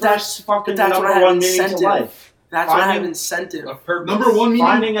find the But first fucking that's what number I have one meaning to incentive. life. That's what I have Finding- incentive. A purpose. Number one meaning,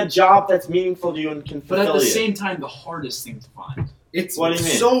 Finding a job that's meaningful to you and can but at fulfill the you. same time, the hardest thing to find. It's What do you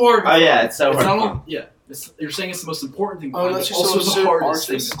mean? so hard. Oh yeah, it's so It's hard. not to all, yeah. You're saying it's the most important thing to Oh, find, that's but just also so the hardest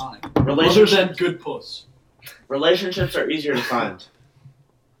thing artist. to find. find. Other Relationships, than good puss. relationships are easier to find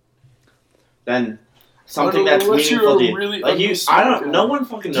than something Unless that's you're meaningful to a you. really Like you, ugly I don't. guy. No one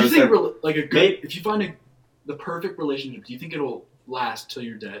fucking Do you knows think that. like a good, Maybe- if you find the perfect relationship, do you think it'll last till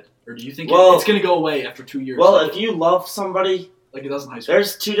you're dead, or do you think Well- it's gonna go away after 2 years? Well, if you love somebody, like it does in high school.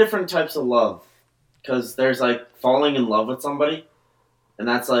 there's two different types of love. Because there's like falling in love with somebody, and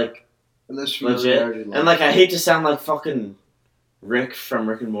that's like And there's legit. familiarity love. And like I hate to sound like fucking Rick from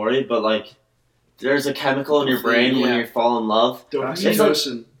Rick and Morty, but like there's a chemical in your brain when Yeah. you fall in love.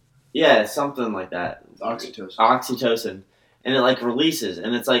 Oxytocin. Yeah, something like that. Oxytocin. Oxytocin. And it like releases,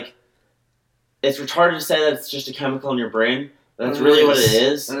 and it's like it's retarded to say that it's just a chemical in your brain, but that's really what it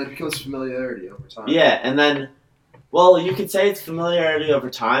is. And it becomes familiarity over time. Yeah, and then, well, you could say it's familiarity over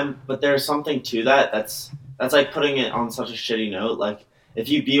time, but there's something to that. That's like putting it on such a shitty note. Like, if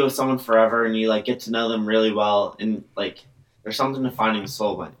you be with someone forever and you like get to know them really well, and like there's something to finding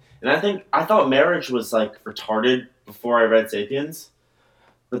soulmate. And I thought marriage was like retarded before I read *Sapiens*,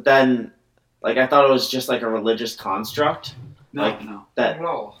 but then like I thought it was just like a religious construct. No, like, no.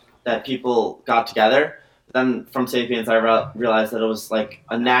 that people got together. Then from *Sapiens*, I realized that it was like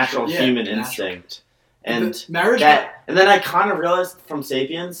a natural human instinct, and marriage. and then I kind of realized from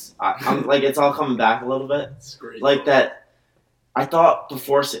 *Sapiens*, I'm like it's all coming back a little bit. It's great. Like that, I thought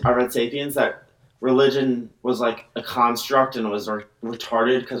before I read *Sapiens* that religion was like a construct and it was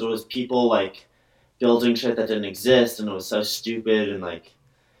retarded because it was people like building shit that didn't exist, and it was so stupid, and like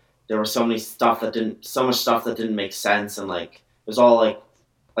there was so much stuff that didn't make sense, and like it was all like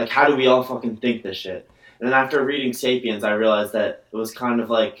how do we all fucking think this shit? And then after reading *Sapiens*, I realized that it was kind of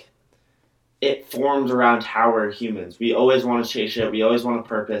like it formed around how we're humans. We always want to chase shit. We always want a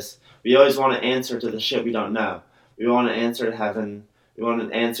purpose. We always want to answer to the shit we don't know. We want to answer to heaven. We want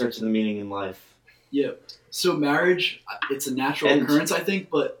an answer to the meaning in life. Yeah. So marriage, it's a natural occurrence, I think,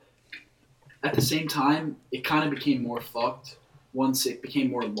 but at the same time, it kind of became more fucked once it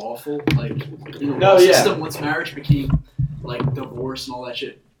became more lawful. Like, in the law system, once marriage became, like, divorce and all that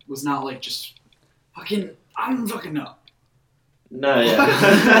shit, was not, like, just fucking, I don't fucking know. No,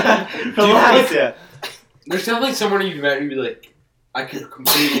 yeah. Relax, yeah. There's definitely someone you'd marry and be like, I could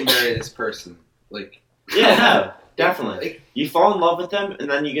completely marry this person. Like, Yeah, no, definitely. Like, You fall in love with them, and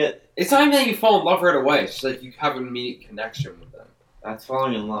then you get... it's not even that you fall in love right away. It's just like you have an immediate connection with them. That's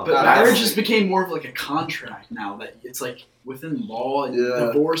falling in love. But marriage just became more of like a contract now that it's like within law and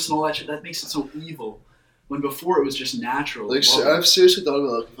divorce and all that shit. That makes it so evil. When before it was just natural. Like, I've seriously thought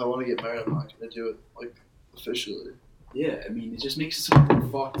about, like, if I want to get married, I'm not going to do it, like, officially. Yeah, I mean, it just makes it so more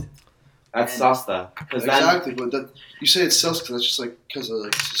fucked. That's sus, though. Exactly, but that, you say it sus because that's just, like, because of,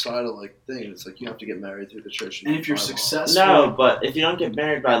 like, societal, like, thing. It's like you have to get married through the church. And if you're successful... No, but if you don't get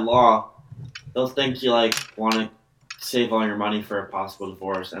married by law, they'll think you, like, want to save all your money for a possible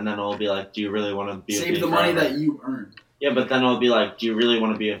divorce, and then it'll be like, do you really want to be with me Save the forever? money that you earned. Yeah, but then it'll be like, do you really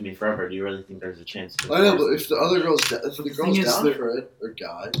want to be with me forever? Do you really think there's a chance? I know, but if the other girl's if the girl's is down that- for it, or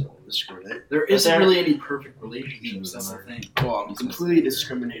guys, don't discriminate. There isn't really any perfect relationships. That's the thing. Well, I'm completely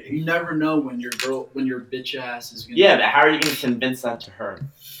discriminating. You never know when your bitch ass is gonna. Yeah, but how are you going to convince that to her?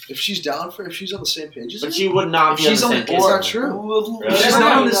 If she's down for it, if she's on the same page as But me, she would not be on the she's on same the- page. is that with true? Really? If she's Yeah.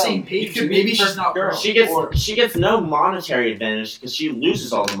 not on the No. same page. You could Maybe be she's not. girl. She gets no monetary advantage because she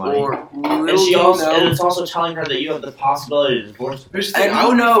loses all the money, Or and she also and it's also telling her that you have the possibility to divorce her. here's the thing. And I who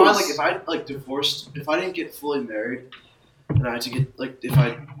would be fine, knows? like, if I like divorced, if I didn't get fully married, and I had to get like, if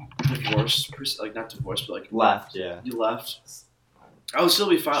I divorced, like not divorced, but like Left, yeah. you left, I would still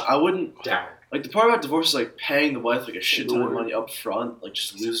be fine. I wouldn't like the part about divorce is like paying the wife like a shit ton of money up front, like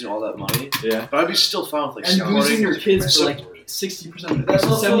just losing all that money. Yeah. But I'd be still fine with like And supporting losing your kids for so- like 60% of That's it.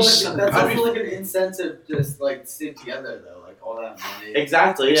 also 70%. that's I'd be- also like an incentive to just like stay together though, like all that money.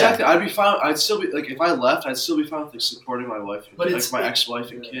 Exactly, yeah. Exactly, I'd be fine. I'd still be like, if I left, I'd still be fine with like supporting my wife, But like it's- my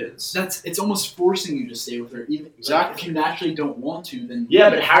ex-wife and kids. It's almost forcing you to stay with her. Even Exactly. if you naturally don't want to, then Yeah,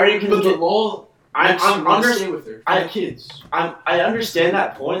 but how are you But going the to law I'm makes you want to under- stay with her. I- For the kids. I understand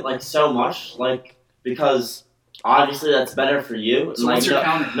that point, like, so much, like, because obviously that's better for you. And, So like, what's your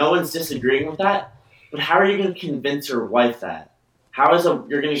counter? no one's disagreeing with that. But how are you going to convince your wife that? How is you're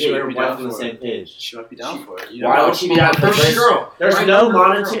going to She get might your be wife down on the for same page? She might be down for it. You Why know? would she be down for Perfect this? girl. There's Right, no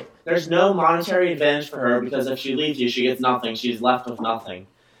perfect girl. there's no monetary advantage for her because if she leaves you, she gets nothing. She's left with nothing.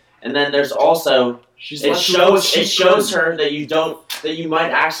 And then there's also She's it left with what she shows earned. her that you might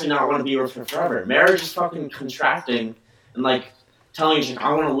actually not want to be with her forever. Marriage is fucking contracting and like telling you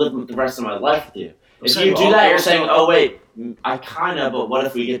I want to live the rest of my life with you. If you do that, you're saying, oh wait, I kinda, but what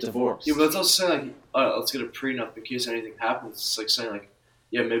if we get divorced? Yeah, but that's also saying like, let's get a prenup in case anything happens. It's like saying like,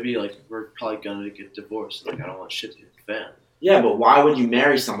 yeah, maybe like we're probably gonna get divorced. Like I don't want shit to hit the fan. Yeah, but why would you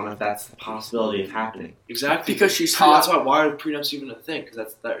marry someone if that's the possibility of happening? Exactly. Because she's That's hot. why are prenups even a thing?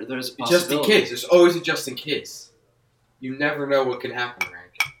 Because there's a possibility. Just in case. There's always a just in case. You never know what can happen,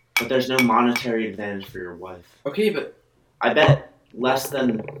 Rank. But there's no monetary advantage for your wife. Okay, but I bet less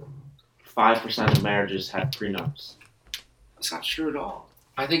than 5% of marriages have prenups. That's not true at all.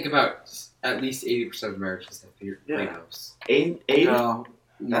 I think about at least 80% of marriages have prenups. Eight? No,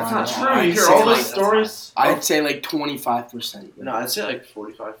 That's no, not no. true. I'd You hear say all like- those stories. I'd say like 25%. No, I'd say like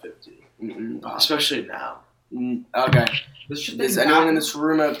 45, 50. Mm-mm. Especially now. Okay. This shit Does didn't anyone in happen. this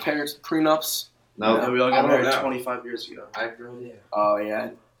room have parents with prenups? No. No, we all I got don't married know. 25 years ago. I have no idea. Oh yeah.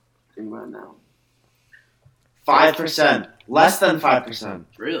 Think about it now. 5%. Less than 5%.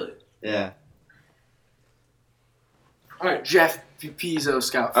 Really? Yeah. All right, Jeff Pizzo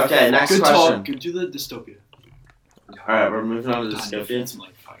Scout. Okay, next Good question. talk. Good to the dystopia. Alright, we're moving on to dystopia. It's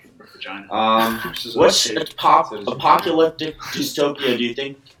like fucking vagina. Which apocalyptic dystopia do you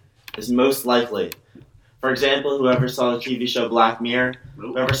think is most likely? For example, whoever saw the TV show Black Mirror,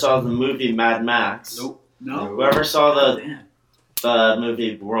 Nope. whoever saw the movie Mad Max, Nope. No. whoever saw Damn. the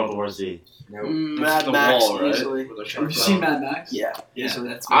movie World War Z. No. Mad the Max wall, right? easily. Where they're Have trying you to seen go. Mad Max? Yeah. Yeah, easily.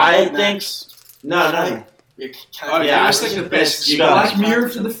 that's I Mad think Max. no. Yeah, Oh, Yeah, I I was think thinking the the basics. best- Black Mirror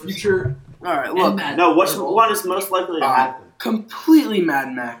for the future. All right, and look. Mad No, which Max. one is most likely to happen? Completely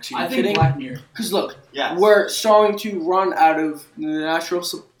Mad Max. Are you I think kidding? Black Mirror. Because look, Yes. we're starting to run out of natural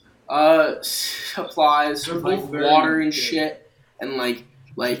supplies They're of both very water and good. shit, and like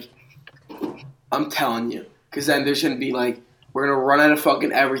I'm telling you, because then there's gonna be like we're gonna run out of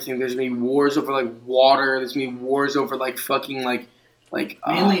fucking everything. There's gonna be wars over like water. There's gonna be wars over like fucking like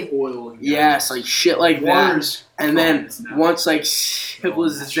Mainly oil and gas. yes, like shit like that. Water's And then it's not. once like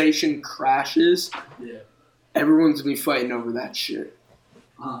civilization crashes, Yeah. everyone's gonna be fighting over that shit.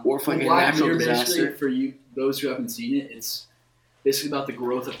 Or fucking Black natural Mirror, disaster. basically, for you, those who haven't seen it, it's basically about the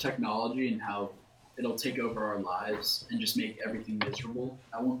growth of technology and how it'll take over our lives and just make everything miserable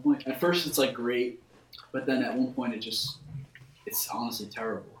at one point. At first, it's like great, but then at one point, it's honestly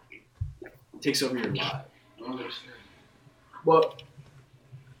terrible. It takes over your life. But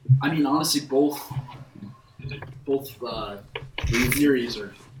I mean, honestly, both theories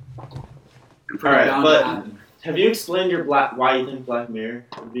are pretty Alright, bound but- to happen. Have you explained why you think Black Mirror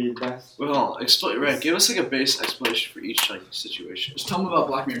would be the best? Well, explain. Right, give us like a base explanation for each like situation. Just tell them about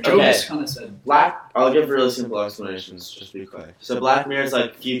Black Mirror. Joe Okay. just kind of said. I'll give really simple explanations, just to be quick. So Black Mirror is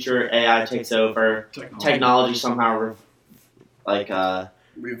like future AI takes over, technology somehow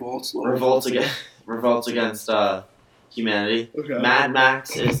Revolts. revolts against humanity. Okay. Mad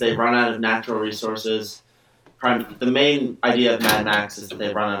Max is they run out of natural resources. The main idea of Mad Max is that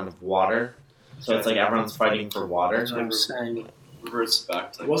they run out of water. So it's like everyone's fighting for water. That's what I'm saying. Reverts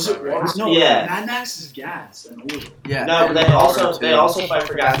back to like Was it primary. water? No, Yeah. Mad Max is gas and oil. Yeah. No, but and they also fight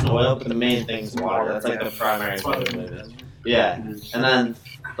for gas and oil, but the main thing is water. That's like the primary That's why thing. they're- Yeah. And then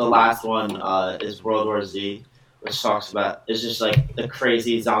the last one is World War Z, which talks about it's just like the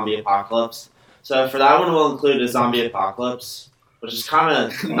crazy zombie apocalypse. So for that one, we'll include a zombie apocalypse, which is kind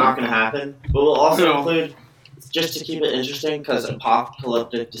of not going to happen. But we'll also include, just to keep it interesting, because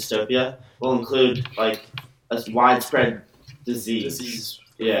apocalyptic dystopia will include like a widespread disease.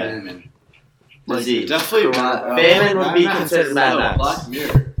 Yeah, disease. Definitely. Famine would be considered Mad Max. Black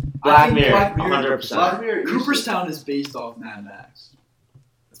Mirror. Black think Mirror, Black Mirror- 100%. Black Mirror. Cooperstown is based off Mad Max.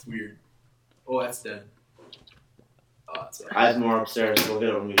 That's weird. Oh, that's dead. Oh, that's I have more upstairs. We'll get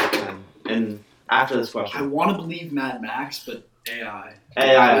it when we get them. And after this I question, want to believe Mad Max, but AI.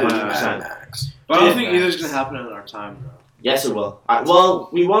 AI, Mad 100%. Max. But I don't Yeah. think either's gonna happen in our time though. Yes, it will. Well,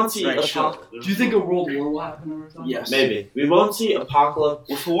 we won't see Right, Chill. Do you think a world war will happen over time? Yes. maybe we won't see apocalypse.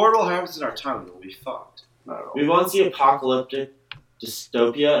 If a war happens in our time, then we'll be fucked. Not at all. We won't see apocalyptic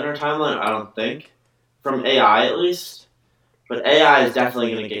dystopia in our timeline. I don't think, from AI at least. But AI is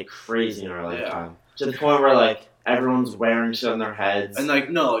definitely gonna get crazy in our lifetime to the point where like everyone's wearing shit on their heads. And like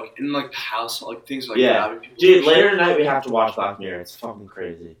no, like in like the house, like things like Yeah. grabbing people. Dude, and later shit. tonight we have to watch Black Mirror. It's fucking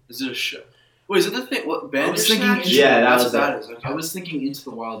crazy. Is it a show? Wait, is it the thing? What band? I was thinking Snatch? Yeah, that That's was what that it. is. Okay. I was thinking Into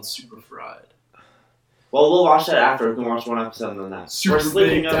the Wild, Super Fried. Well, we'll watch that after. We can watch one episode and then that. Super We're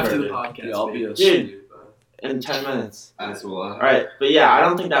sleeping big over after the dude, podcast. Yeah, I'll be baby. asleep. in 10 minutes. As well. Alright, but yeah, I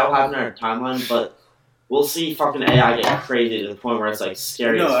don't think that will happen in our timeline, but we'll see fucking AI get crazy to the point where it's like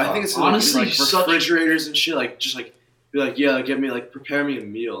scary as No, fuck. I think it's Honestly, like such- refrigerators and shit. Like just like be like, yeah, like, get me like prepare me a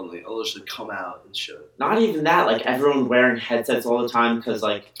meal, and like I'll just like come out and shit. Not even that, like everyone wearing headsets all the time because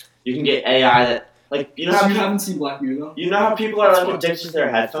like you can get AI that like you know So how you people, haven't seen Black Mirror though? you know how people are That's like fun. addicted to their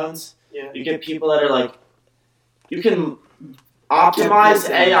headphones? Yeah. You get people that are like you can optimize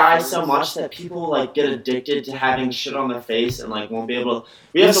AI so much that people like get addicted to having shit on their face and like won't be able to.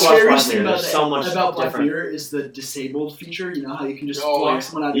 We have The to watch Black scariest thing Mirror. about, There's so much about Black different. Mirror is the disabled feature. You know how you can just Oh, block yeah.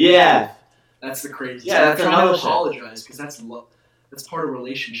 someone out of Yeah. your life? That's the craziest. Yeah, that's I'm trying another to shit. apologize because That's part of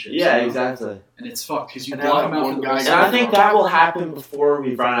relationships. Yeah, you know? exactly. And it's fucked because you And block how them out one for the guy rest And of I think their that will happen before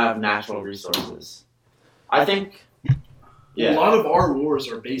we run out of natural resources. I think. life. Yeah. A lot of our wars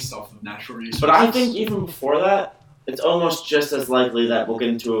are based off of natural resources. But I think even before that, it's almost just as likely that we'll get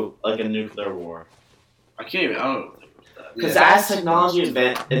into a nuclear war. I can't even. I don't know. Because as technology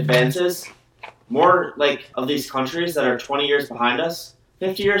advances, more of these countries that are 20 years behind us,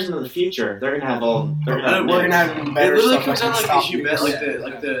 50 years into the future, they're gonna have all. They're gonna have We're nukes. gonna have even It better literally stuff. comes down that to can like the stop human, nukes.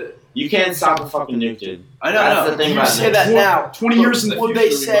 like the. You can't stop a fucking nuke, dude. I That's know. the thing You about say nukes. that now. 20 years in the Would future.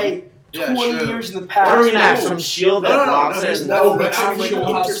 they say Yeah, 20 true. years in the What past? are we gonna have? No. Some shield that No, blocks it? there's no, but that's how like much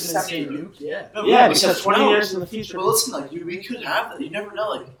will have intercepted. some nuke? Yeah. No, Yeah, but because 20 no. years in the future. But listen, we could have that. You never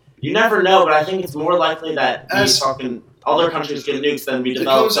know. You never know, but I think it's more likely that As- these fucking other countries get nukes than we It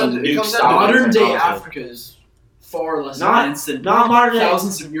develop comes some down to- it nuke comes down to style Modern day technology. Africa is far less Not- advanced than not modern day-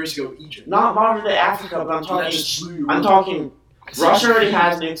 thousands of years ago Egypt. Not modern day Africa, but I'm That just talking. blew your I'm mind. talking. Russia already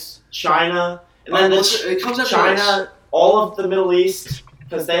has nukes. China, and then it comes down to China, all of the Middle East,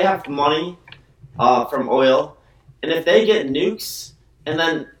 because they have money from oil, and if they get nukes, and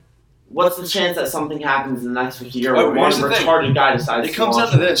then what's the chance that something happens in the next 50 years Right, where but one here's the thing. retarded guy decides It comes down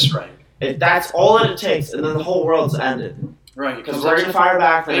launch to one? this, right? That's all that it takes, and then the whole world's ended. Right. Because we're gonna fire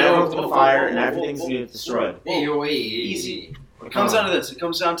back, then Hey, everyone's whoa, gonna whoa, fire, whoa, and whoa, everything's whoa, gonna get destroyed. Easy. It comes down to this. It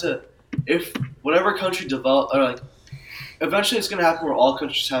comes down to if whatever country develop or eventually it's gonna happen where all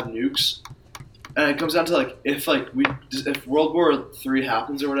countries have nukes, and it comes down to if World War III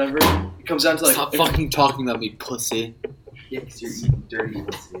happens or whatever, it comes down to Stop if, fucking talking about me, pussy. Yeah, because you're eating dirty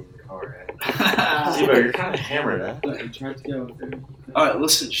pussy in the car, right? Zebo, you're kind of hammered, eh? You tried to go with it. all right,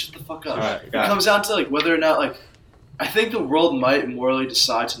 listen, shut the fuck up. Alright, It got it. comes down to whether or not I think the world might morally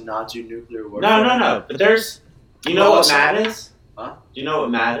decide to not do nuclear warfare. No. But there's. You know what MAD is? Huh? Do you know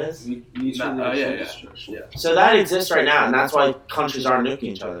what MAD is? Yeah. So that exists right now, and that's why countries aren't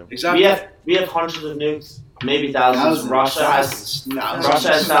nuking each other. Exactly. We have hundreds of nukes, maybe thousands. Russia has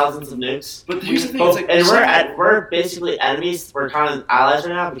thousands of nukes. But here's the thing, But, it's and we're basically enemies. We're kind of allies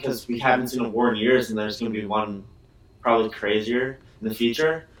right now because we haven't seen a war in years, and there's going to be one probably crazier in the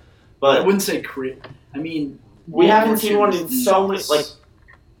future. I But wouldn't say crit. I mean, we World haven't War seen II one in is so many nuts.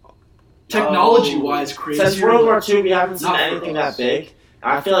 Technology-wise, crazy. Since World War II, we haven't seen Not for anything us. that big.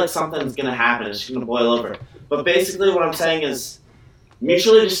 And I feel like something's gonna happen. It's gonna boil over. But basically, what I'm saying is,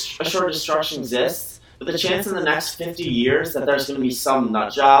 mutually assured destruction exists. But the chance in the next 50 years that there's gonna be some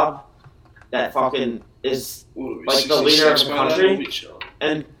nut job that fucking is like the leader of the country.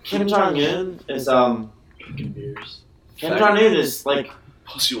 And Kim Jong Un is Kim Jong Un is like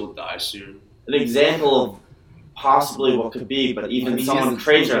Pussy will die soon. an example of possibly what could be, but even someone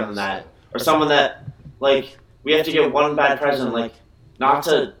crazier than that, or someone that we have to get one bad president, not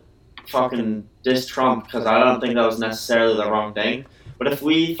to fucking diss Trump because I don't think that was necessarily the wrong thing, but if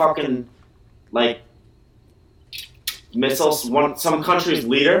we fucking missiles some country's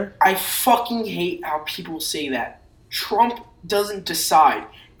leader. I fucking hate how people say that. Trump doesn't decide.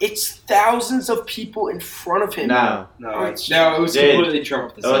 It's thousands of people in front of him. No, It's No, it was Dude, completely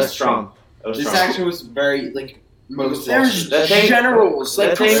Trump. it was Trump. This action was very most. There's The thing- generals,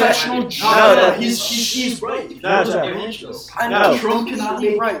 the thing- professional No, generals. he's right. No, I no. know Trump cannot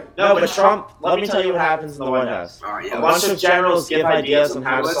be right. No, but Trump. Let me tell you what happens in the White House. All right, A bunch of generals give ideas on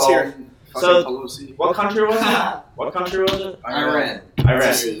how to Let's hear solve. it. So- Fucking Pelosi. What country was it? What country was it? Iran. Iran.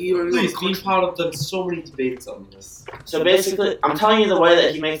 Please, being part of the so many debates on this. So basically, I'm telling you the way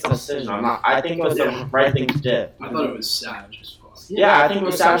that he makes the decision. I think it was the right thing to do. I thought it was savage as fuck. Yeah, I think it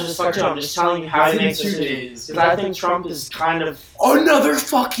was savage as fuck too. I'm just telling you how he Within makes 2 decisions. days. Because I think Trump is kind of. Another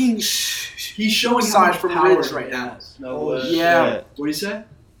fucking. He's showing how Aside much from power Ridge he right now. has. Holy Yeah. shit. What do you say?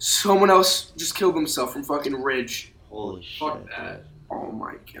 Someone else just killed himself from fucking Ridge. Holy shit. Fuck that. Oh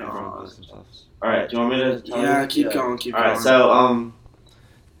my Everyone god. kills themselves. Alright, do you want me to tell Yeah, you? keep going, keep Alright, going. so,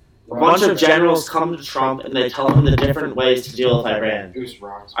 a bunch of generals come to Trump and they tell him the different ways to deal with Iran. It was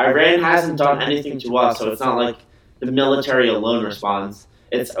wrong. Iran hasn't done anything to us, so it's not like the military alone responds.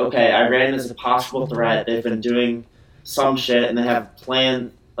 It's okay, Iran is a possible threat. They've been doing some shit and they have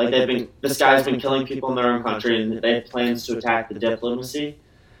plans. This guy's been killing people in their own country and they have plans to attack the diplomacy.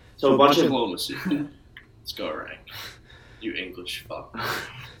 So a bunch of diplomacy. Let's go, Rank. You English fuck.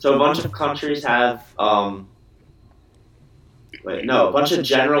 So a bunch of countries have, a bunch of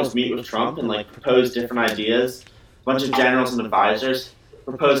generals meet with Trump and propose different ideas. A bunch of generals and advisors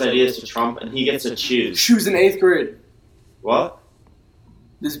propose ideas to Trump, and he gets to choose. She was in 8th grade. What?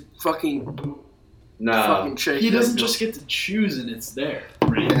 This fucking No. fucking shake. He that doesn't bill. just get to choose and it's there.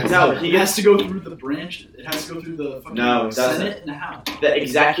 No, It has to go through the branches. It has to go through the fucking No, it doesn't. Senate and the House. The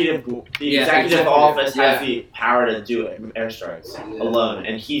executive office has the power to do it, airstrikes alone,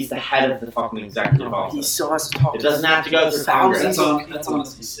 and he's the head of the fucking executive He office. still has to talk. It doesn't have to go through Congress. That's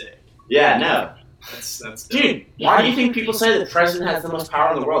honestly sick. Yeah, no. That's Dude, why do you think people say the president has the most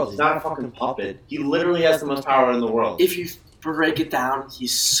power in the world? He's not a fucking puppet. He literally has the most power in the world. If you break it down,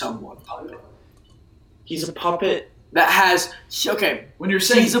 he's somewhat puppet. He's a puppet. That has okay. When you're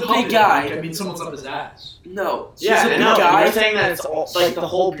saying He's a puppet, big guy. like, I mean someone's up his ass. No, he's Yeah, a I big know. guy. You're saying that it's all, like the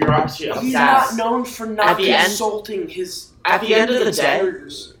whole bureaucracy of He's SAS. not known for At not the end- consulting his. At the end of the day,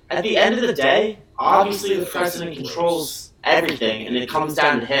 senators. at the end of the day, obviously the president controls everything, and it comes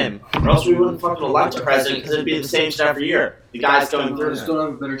down to him. Or else we wouldn't fucking elect a president because it'd be the same shit every year. The guy's going through Just it. don't have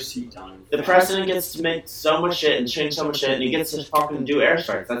a better seat time. The president gets to make so much shit and change so much shit, and he gets to fucking do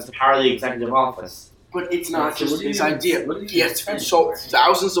airstrikes. That's the power of the executive office. But it's not So just what do you his even- idea. what do you He has to expect? consult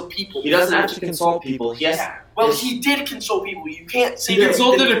thousands of people. He doesn't have to consult people. He has. Yeah. Well, he did consult people. You can't say He that-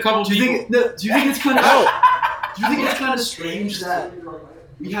 consulted a couple Do you people. think? No, do you think it's kind of? No. Do you think it's kind of strange that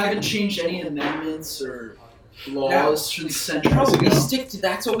we haven't changed any amendments or laws since centuries No, we ago? stick to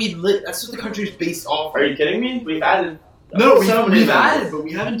that's what we lit. That's what the country's based off. Are you kidding me? We've added. No, so many we've amendments. added, but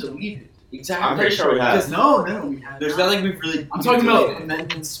we haven't deleted. Exactly. I'm pretty sure we have. No, we haven't. There's nothing we've really. I'm talking about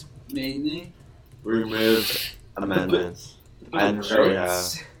amendments mainly. Removed amendments. I'm sure we have.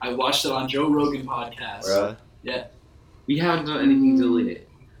 I watched it on Joe Rogan podcast. Really? We haven't done anything to delete it.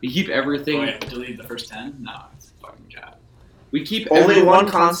 We keep everything. Oh, yeah, deleted the first 10? No, it's a fucking cap. We keep Only every- one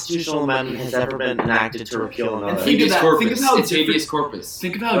constitutional amendment has ever been enacted to repeal And another. think of habeas that. corpus. Think of how it's different. habeas corpus.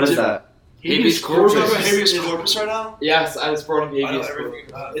 Think of how What is different. that? Habeas We're corpus. talking about habeas corpus right now? Yes, I was brought up I know habeas everything corpus.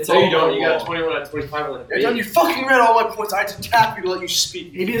 about it. It's No, all you don't. You about got 21 out of 25 on Hey, John, you fucking read all my points. I had to tap you to let you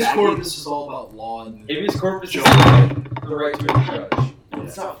speak. habeas corpus is all about law and Habeas corpus is Joe. the right to a judge.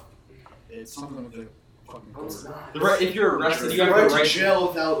 It's not. It's something with the fucking court. The right, if you're arrested, you You're got right the to right jail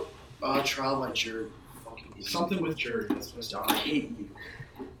without trial by jury. Fucking idiot. Something with jury. That's supposed to. I hate you.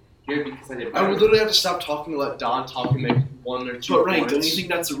 Here because I did. I would literally have to stop talking to let Don talk and make one or two But right, points. don't you think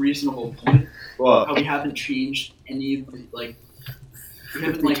that's a reasonable point? What? How we haven't changed any of the, like, we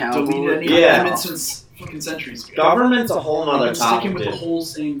haven't The like caliber. deleted any Yeah. amendments since fucking centuries ago. Government's a whole We've nother been sticking topic, with the dude. whole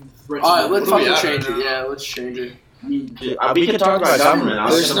same threat. All right, let's What do we fucking have change right it. Yeah, let's change it. I mean, Dude, we could talk about government. I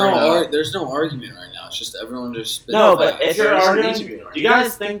was There's gonna no bring that up. there's no argument right now. It's just everyone just. No, but if you're There doesn't arguing, need to be an do you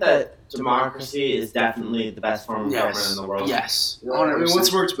guys think that democracy is definitely the best form of government Yes. in the world? Yes. I mean,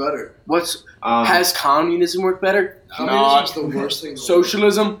 what's 100%. worked better? What's Um, has communism worked better? Communism is the worst thing. in the world.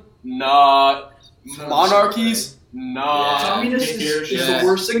 Socialism? Not. Monarchies? Not. communist is dictatorship. the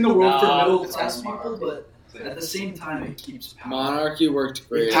worst thing in the world for No. middle class people, but at the same time, it keeps power. Monarchy worked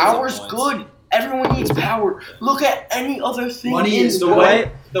great. Power's at points. good. Everyone needs power. Look at any other thing. Money in is the world.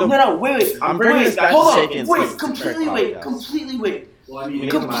 way. No, wait. I'm bringing this back Hold to on. Shaken's Wait. Criq Completely podcast. wait. Completely wait. Well, I mean,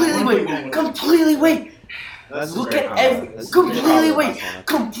 Completely one thing wait. Completely wait. That's a Look great at comment. every. That's a Completely great wait. comment.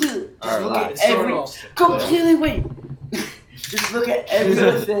 Completely. All right, Look relax. at every. Completely wait. Just look at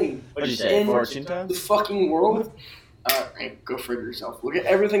everything What'd you say? in 14 the times? fucking world. Hey, go figure yourself. Look at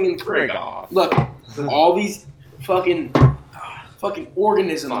everything in Frick Criq. off. Look, all these fucking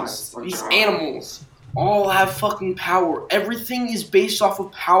organisms, these animals, all have fucking power. Everything is based off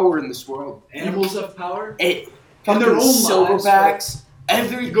of power in this world. animals have power. It, In their fucking own lives, silverbacks. You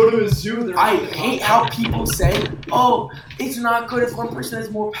Every go to a zoo, they're I hate how people say, "Oh, it's not good if one person has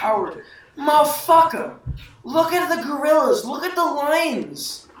more power." Motherfucker, look at the gorillas. Look at the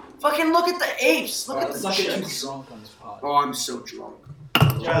lions. Fucking look at the apes. Look at Let's the not get too chimps. drunk on this pod. Oh, I'm so drunk.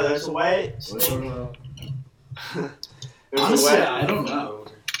 Yeah, there's a way. There's a Honestly, way. I don't know.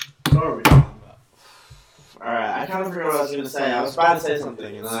 What are we talking about? Alright, I kind of forgot what I was going to say. I was about to say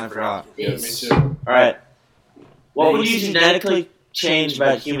something and then I forgot. Yeah, me too. Alright. What would you genetically change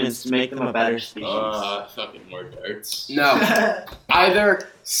about humans to make them a better species? Fucking more darts. No, either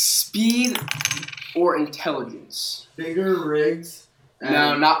speed or intelligence. Bigger rigs.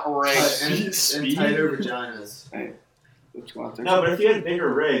 No, not race. And tighter vaginas. Which one? No, but if you had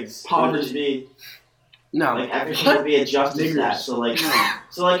bigger rigs, it would just be No. like everything would be adjusted to that. So like,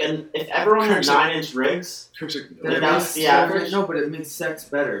 if everyone had 9-inch rigs, then that's the average. No, but it makes sex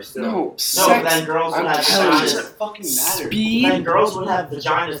better still. No, No, but sex. then girls would have Intelligence. vaginas. Doesn't fucking matter. Speed. Then girls would have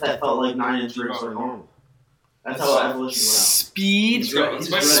vaginas that felt like 9-inch rigs were normal. That's how evolution Speed. Let's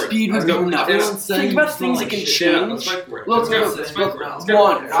fight for it. Speed Let's would go. do nothing. Everyone's Think about things that can Yeah, let's change. fight for it. Look, Let's fight for it. Let's go.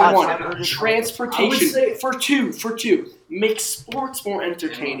 One, God, for separate one, is transportation. For two, make sports more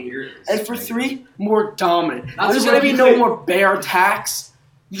entertaining. And for 3, more dominant. That's There's what gonna be you no think. more bear attacks.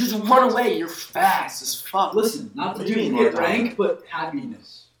 You just run away. You're fast as fuck. Listen, not to get rank, but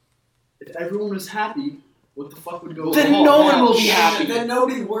happiness. If everyone was happy, what the fuck would go Then wrong? no one will be happy. Then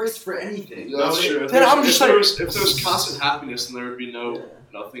nobody works for anything. That's true. Then I'm just like, if there was constant happiness, then there would be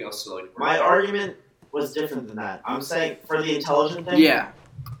nothing else to like. My argument was different than that. I'm saying for the intelligent thing. yeah.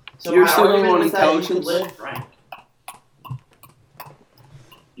 So You're my still argument going is that you intelligence? could live rank.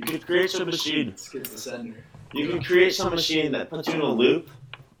 You could create some machine. You could create some machine that puts you in a loop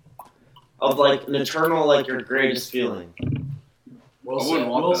of like an eternal, like your greatest feeling. Well I wouldn't said,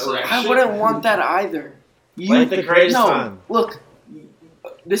 want well that. said. I wouldn't want that either. Like the greatest no, time. look.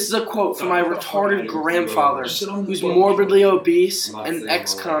 This is a quote from my retarded grandfather, Sit on the who's book. morbidly obese and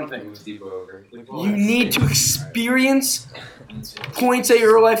ex-convict. You need to experience points at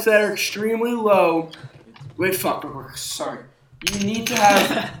your life that are extremely low. Wait, fuck, sorry. You need to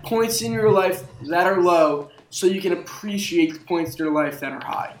have points in your life that are low so you can appreciate the points in your life that are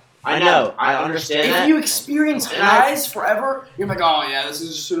high. I know. I understand If that. you experience highs forever, you're like, oh yeah, this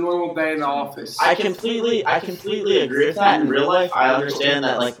is just a normal day in the office. I completely agree with that. In real life, I understand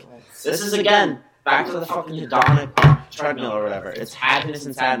that. Like, this is again back to the fucking hedonic treadmill or whatever. It's happiness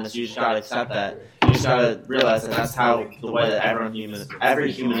and sadness. You just gotta accept that. You just gotta realize that that's how the way that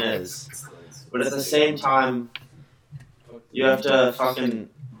every human is. But at the same time, you have to fucking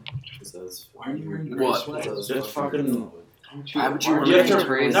Why are you wearing What? sweats? just fucking. Why would you You have remain to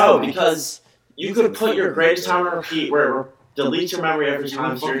crazy? no, because you could put your greatest time on repeat where it deletes your memory every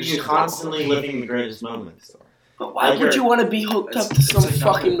time, so you're just constantly living the greatest moments. But why would you want to be hooked up to some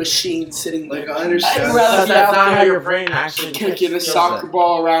fucking machine sitting Like there? I understand. I'd rather That's be not out how there your brain actually kicking a feels soccer it.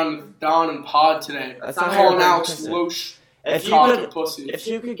 ball around Don and Pod today. That's not how your Calling brain out feels it. Loesch If you cock could, and pussy. if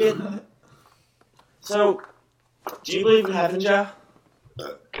you could get, so, do you believe in heaven, Joe?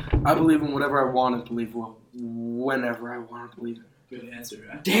 I believe in whatever I want to believe in, whenever I want to believe in. Good answer,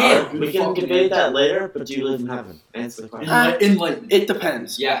 right? Damn, we can debate that later. But do you believe in heaven? Answer the question. Enlightenment. It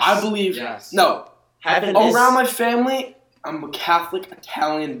depends. Yes. I believe. Yes. No. Heaven Around is. my family, I'm a Catholic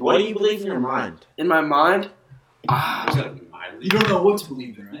Italian boy. What do you believe in your mind? In my mind, You don't know what to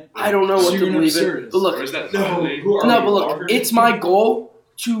believe in, right? I don't know So what to you're an believe in. absurdist. But look, Or is that No, finally- who are no, you? but look, it's my goal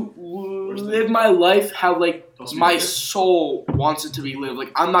to live my life how like my soul wants it to be lived.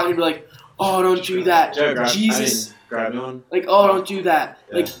 Like I'm not gonna be like, oh, don't do that. Joe, Jesus, grab me one. like oh, don't do that.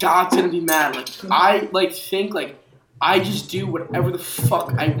 Yeah. Like God's gonna be mad. Like I like think like I just do whatever the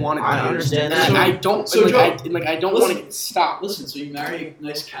fuck I want to do. I understand that. And I don't So, like, Joe, I don't want to listen. get stopped. Listen, so you marry a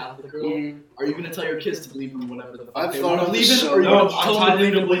nice Catholic girl. Mm. Are you gonna tell your kids to believe in whatever the fuck I've they thought want to of believe this in, so or are you No, gonna I'm tell them telling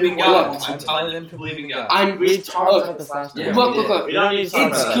them to believe in God. Look. I'm telling them to believe in God. I'm We talked look, about this last time. Yeah. look. We don't need to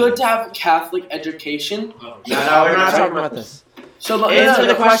talk It's about good to have a Catholic education. that. No, we're not talking about this. So look, Answer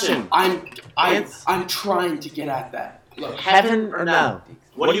the question. I'm trying to get at that. Look, Heaven or no?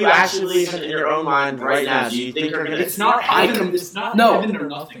 What do you actually believe in your own mind right now? Do you think you're gonna? It's not I heaven. can- It's not no. heaven or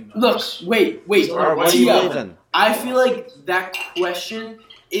nothing. Though. look, wait. Or what do you Tia, believe in? I feel like that question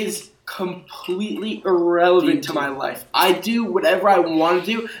is completely irrelevant to my life. I do whatever I want to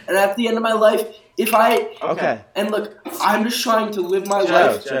do, and at the end of my life, if I Okay. and look, I'm just trying to live my Joe,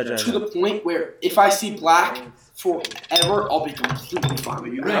 life Joe. to the point where if I see black forever, I'll be completely fine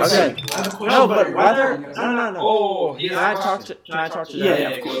with you. Right, Okay. I have a question No, about but your whether girlfriend. no. Oh, Can I talk to Joe? Yeah,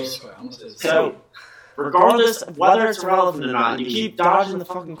 of course. So, regardless of whether it's relevant or not, you keep dodging the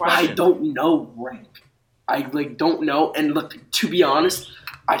fucking I question. don't know rank. I don't know, and look, to be honest,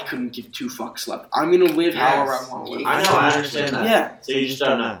 I couldn't give two fucks left. I'm gonna live however I want to live. I know, I understand that. Yeah, So you just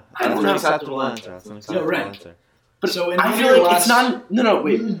don't know. I don't That's an know. acceptable answer. That's an acceptable right. answer. but So in I one feel of your like it's last- not. No,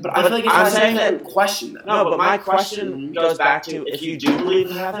 wait. But I But feel like it's I'm not saying a question though. No, but my question goes back to if you do believe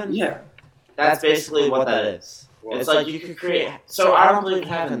in heaven, Yeah. that's basically what that is. It's like you could create. So I don't believe in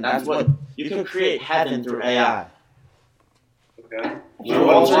heaven. That's what you can create heaven through AI. Okay. You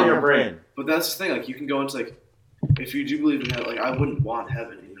alter your brain. But that's the thing. Like you can go into like, if you do believe in that, like I wouldn't want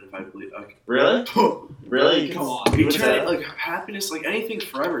heaven even if I believe. Like, Really? Really? Come on. You would say- eternity, like happiness, like anything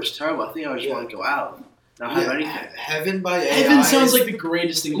forever is terrible. I think I would just want to go out, not have anything. Heaven by AI. Heaven sounds like the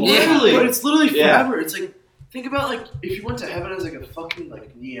greatest thing. in the world. Literally, but it's literally Yeah. forever. It's like think about like if you went to heaven as like a fucking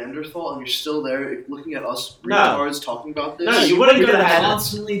like Neanderthal and you're still there looking at us No. retards talking about this. No, you wouldn't go to You're heaven.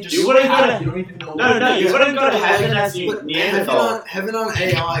 constantly just You wouldn't go to- You don't even know. No, you wouldn't go to heaven as But you Neanderthal. Heaven on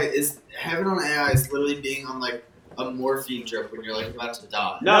AI is literally being on like a morphine drip when you're like about to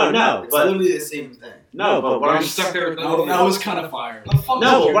die. No, It's but literally the same thing. no, but what You're I'm stuck there with That was kind of fire.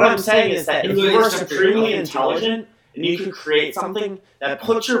 no, but what I'm saying is that if Really you were accept your supremely own intelligent and you could create something that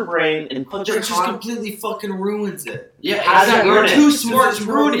puts your brain and puts It your just completely fucking ruins it. Yeah, How's that exactly. You're ruin it? too smart There's to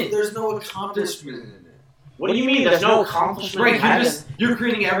no- ruin it. There's no accomplishment in it. What do you mean? There's no accomplishment in Right, heaven. you're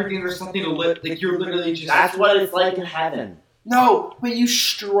creating everything. There's something to live. Like you're literally just. That's what it's like in heaven. No, but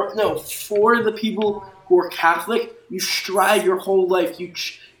for the people who are Catholic, you strive your whole life. You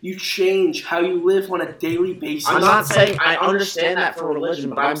change how you live on a daily basis. I'm not saying I understand that for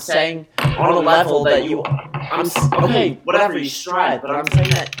religion, but I'm saying on a level that okay, whatever, you strive, but I'm saying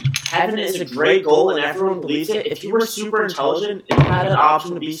that heaven is a great goal and everyone believes it. If you were super intelligent, if you had an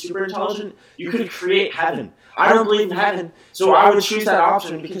option to be super intelligent, you could create heaven. I don't believe in heaven, so I would choose that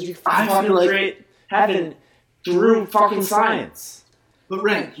option because you fucking create heaven through fucking science. But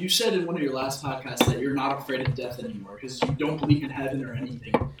Rank, you said in one of your last podcasts that you're not afraid of death anymore because you don't believe in heaven or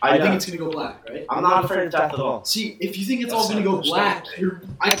anything. I think it's gonna go black, right? I'm not afraid of death at all. See, if you think it's all gonna go black,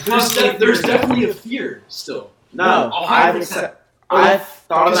 constantly there's definitely a fear still. No, 100%. I've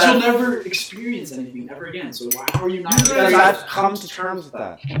thought Because you'll about it never experience anything ever again. So why are you not? because I've come to terms with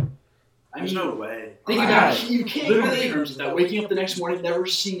that. There's no way. Think about it. You can't come to terms with that. Waking up the next morning, never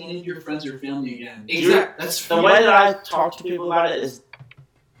seeing any of your friends or family again. Exactly. That's The way that I talk to people about it is,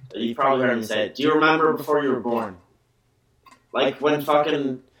 you probably heard me say it. Do you remember before you were born? Like when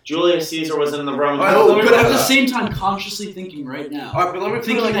fucking Julius Caesar was in the Roman. No, but at the same time, consciously thinking right now. All right, but let me put it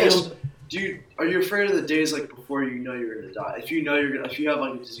Thinking like that this. Are you afraid of the days like before you know you're gonna die? If you have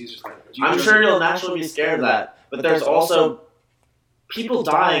like a disease or something, I'm sure you'll naturally be scared of that. But there's also people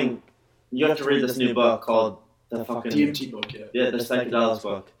dying. You have to read this new book called the fucking DMT book, yeah. the psychedelics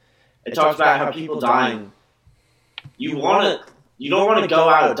book. It talks about how people dying. You don't want to go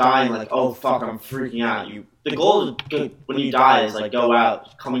out dying like, oh fuck, I'm freaking out. The goal when you die is like go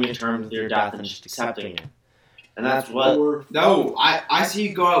out, coming to terms with your death and just accepting it. And that's what. No, I see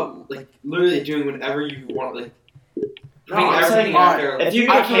you go out like literally doing whatever you want. Like No, I'm saying, if you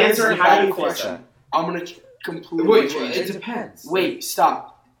get cancer, how do you fix that? I'm gonna completely wait, change it it. depends. Wait, stop.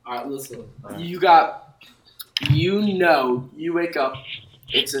 All right, let's go. You wake up,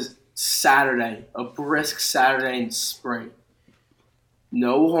 it's a Saturday, a brisk Saturday in spring.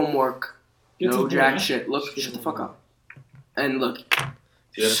 No homework, no jack shit. Look, shut the fuck up. And look,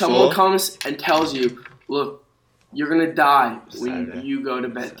 someone comes and tells you, look, you're gonna die when you go to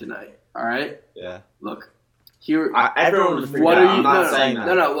bed tonight. Alright? Yeah. Look, here. Everyone would freak What out. are you? I'm not saying that.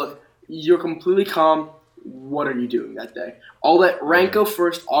 No, look, you're completely calm. What are you doing that day? I'll let Rank go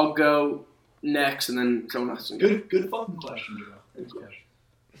first. I'll go next, and then someone else. Good fucking question, Joe. Good question.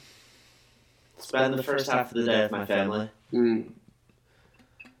 Spend the first half of the day with my family.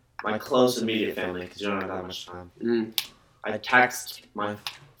 My close immediate family, because you don't have that much time. I text my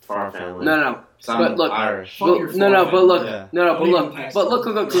far family. No. I'm But look, Irish. Fuck your look. Yeah.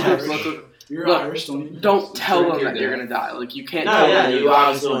 Look. You're Look, Irish, don't tell them that you're gonna die. Like you can't. No, tell yeah, them you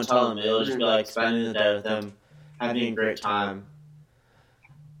obviously won't tell them. It'll just be like spending the day with them, having a great time.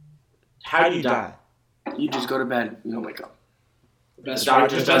 How do you die? You just go to bed. You don't wake up. Best The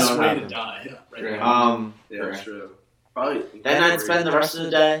doctors don't know what way to happened. die. Right. Yeah, that's true. Probably. Then I'd spend the rest of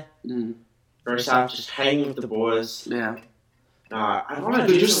the day, Mm. first half, just hanging with the boys. Yeah. I want to But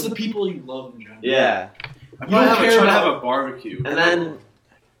do just some, the people you love in general. yeah, I You don't probably care try to about- have a barbecue. and then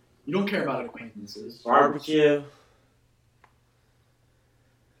You don't care about acquaintances. barbecue.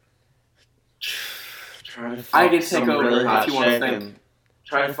 Try to fuck I can take some over really if hot you wanna chick think. and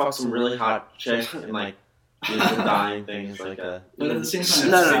try to fuck some really hot chick and like do some dying things like a. But at the same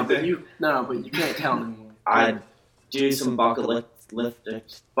time, No, but you can't tell them. I'd do some bucket list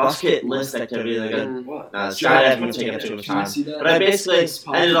activity like a. Mm. What? No, skydiving would take up too much Can I time. see that? But I basically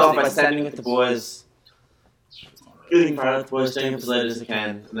ended off by standing with the boys, getting part of the boys, staying up as late as I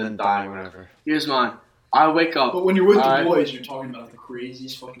can, and then dying whenever. Here's mine. I wake up. But when you're with the Alright. boys, you're talking about the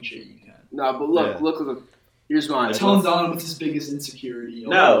craziest fucking shit you can. No, but look, Yeah. look. Here's mine. Telling Don what's his biggest insecurity.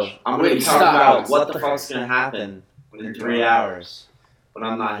 No, I'm going to Wait, talk stop. about what the fuck's going to happen in 3 hours when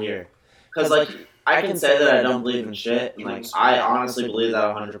I'm not here. Because, like, I can say that I don't believe in shit, and, like, I honestly believe that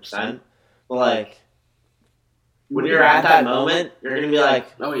 100%. But, like, when you're at that moment, you're going to be like,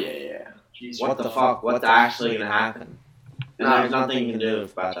 Oh yeah. Jeez, what the fuck? What's actually going to happen? And No. there's nothing you can do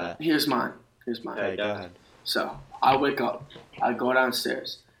about that. Here's mine. Okay, go ahead. So I wake up. I go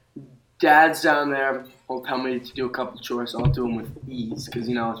downstairs. Dad's down there. He'll tell me to do a couple chores. I'll do them with ease because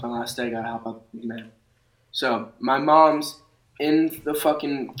it's my last day. Gotta help out the man. So my mom's in the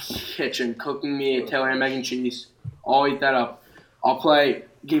fucking kitchen cooking me a tail ham, egg, and cheese. I'll eat that up. I'll play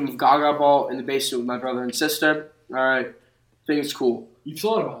a game of Gaga Ball in the basement with my brother and sister. All right, things cool. You've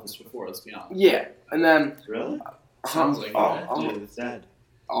thought about this before, let's be honest. Yeah, and then Really? Sounds like Oh, it. dude, it's dead.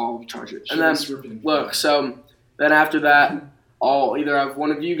 I'll charge it. Shit And then is ripping. look, so then after that, I'll either have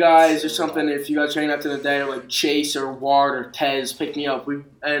one of you guys or something. If you guys are hanging out to the day, like Chase or Ward or Tez, pick me up.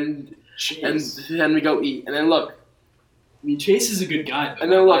 And Chase. and then we go eat. And then look, I mean, Chase is a good guy. But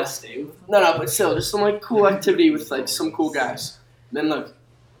And then look- I stay with him. no, but still, just some like cool activity with like some cool guys. And then look,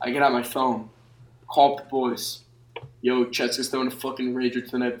 I get out my phone, call up the boys. Yo, Chet's just throwing a fucking rager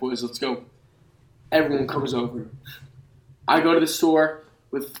tonight, boys. Let's go. Everyone comes over. I go to the store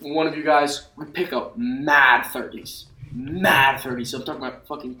with one of you guys. We pick up mad 30s. Mad 30s. I'm talking about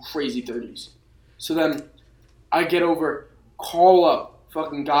fucking crazy 30s. So then I get over, call up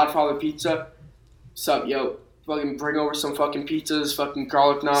fucking Godfather Pizza. Sup, yo. Fucking bring over some fucking pizzas, fucking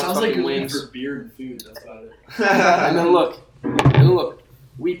garlic knots, Sounds like fucking you're looking wings. for beer and food. That's about it. And then look,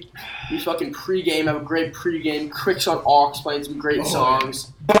 we fucking pregame, have a great pregame. Criq's on aux playing some great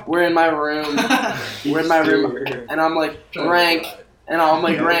songs. We're in my room, and I'm like,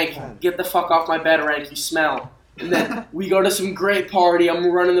 Rank, get the fuck off my bed, Rank, you smell. And then we go to some great party. I'm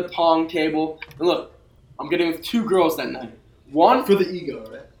running the pong table, and look, I'm getting with 2 girls that night. One, For the ego,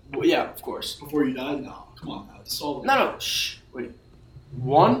 right? well, yeah, of course. Before you die? No, come on now. It's all No, shh, wait.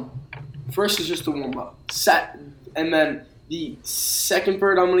 One, first is just a warm up. And then the second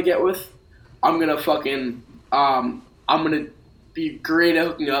bird I'm gonna get with, I'm gonna fucking, I'm gonna be great at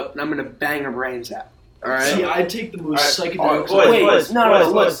hooking up, and I'm gonna bang her brains out. All right. See, I'd take the most psychedelic. Boys, Wait, boys, no, boys,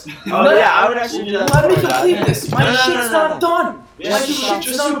 look. boys. Oh, yeah, I would actually do that. Let me for you guys. complete this. My No, no, no, shit's no, not no. done. Yeah, My just- shit's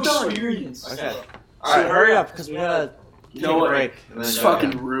just not to done. experience. Okay. Alright, hurry up, because we gotta You take know a what? break. And It's then go fucking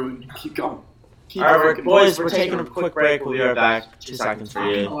again. ruined. Keep going. Alright, boys, we're taking a quick break. We'll be right back. 2 seconds for I'm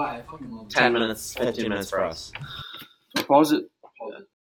not you. gonna lie, I fucking love it. 10 minutes, 15 minutes for us. Pause it.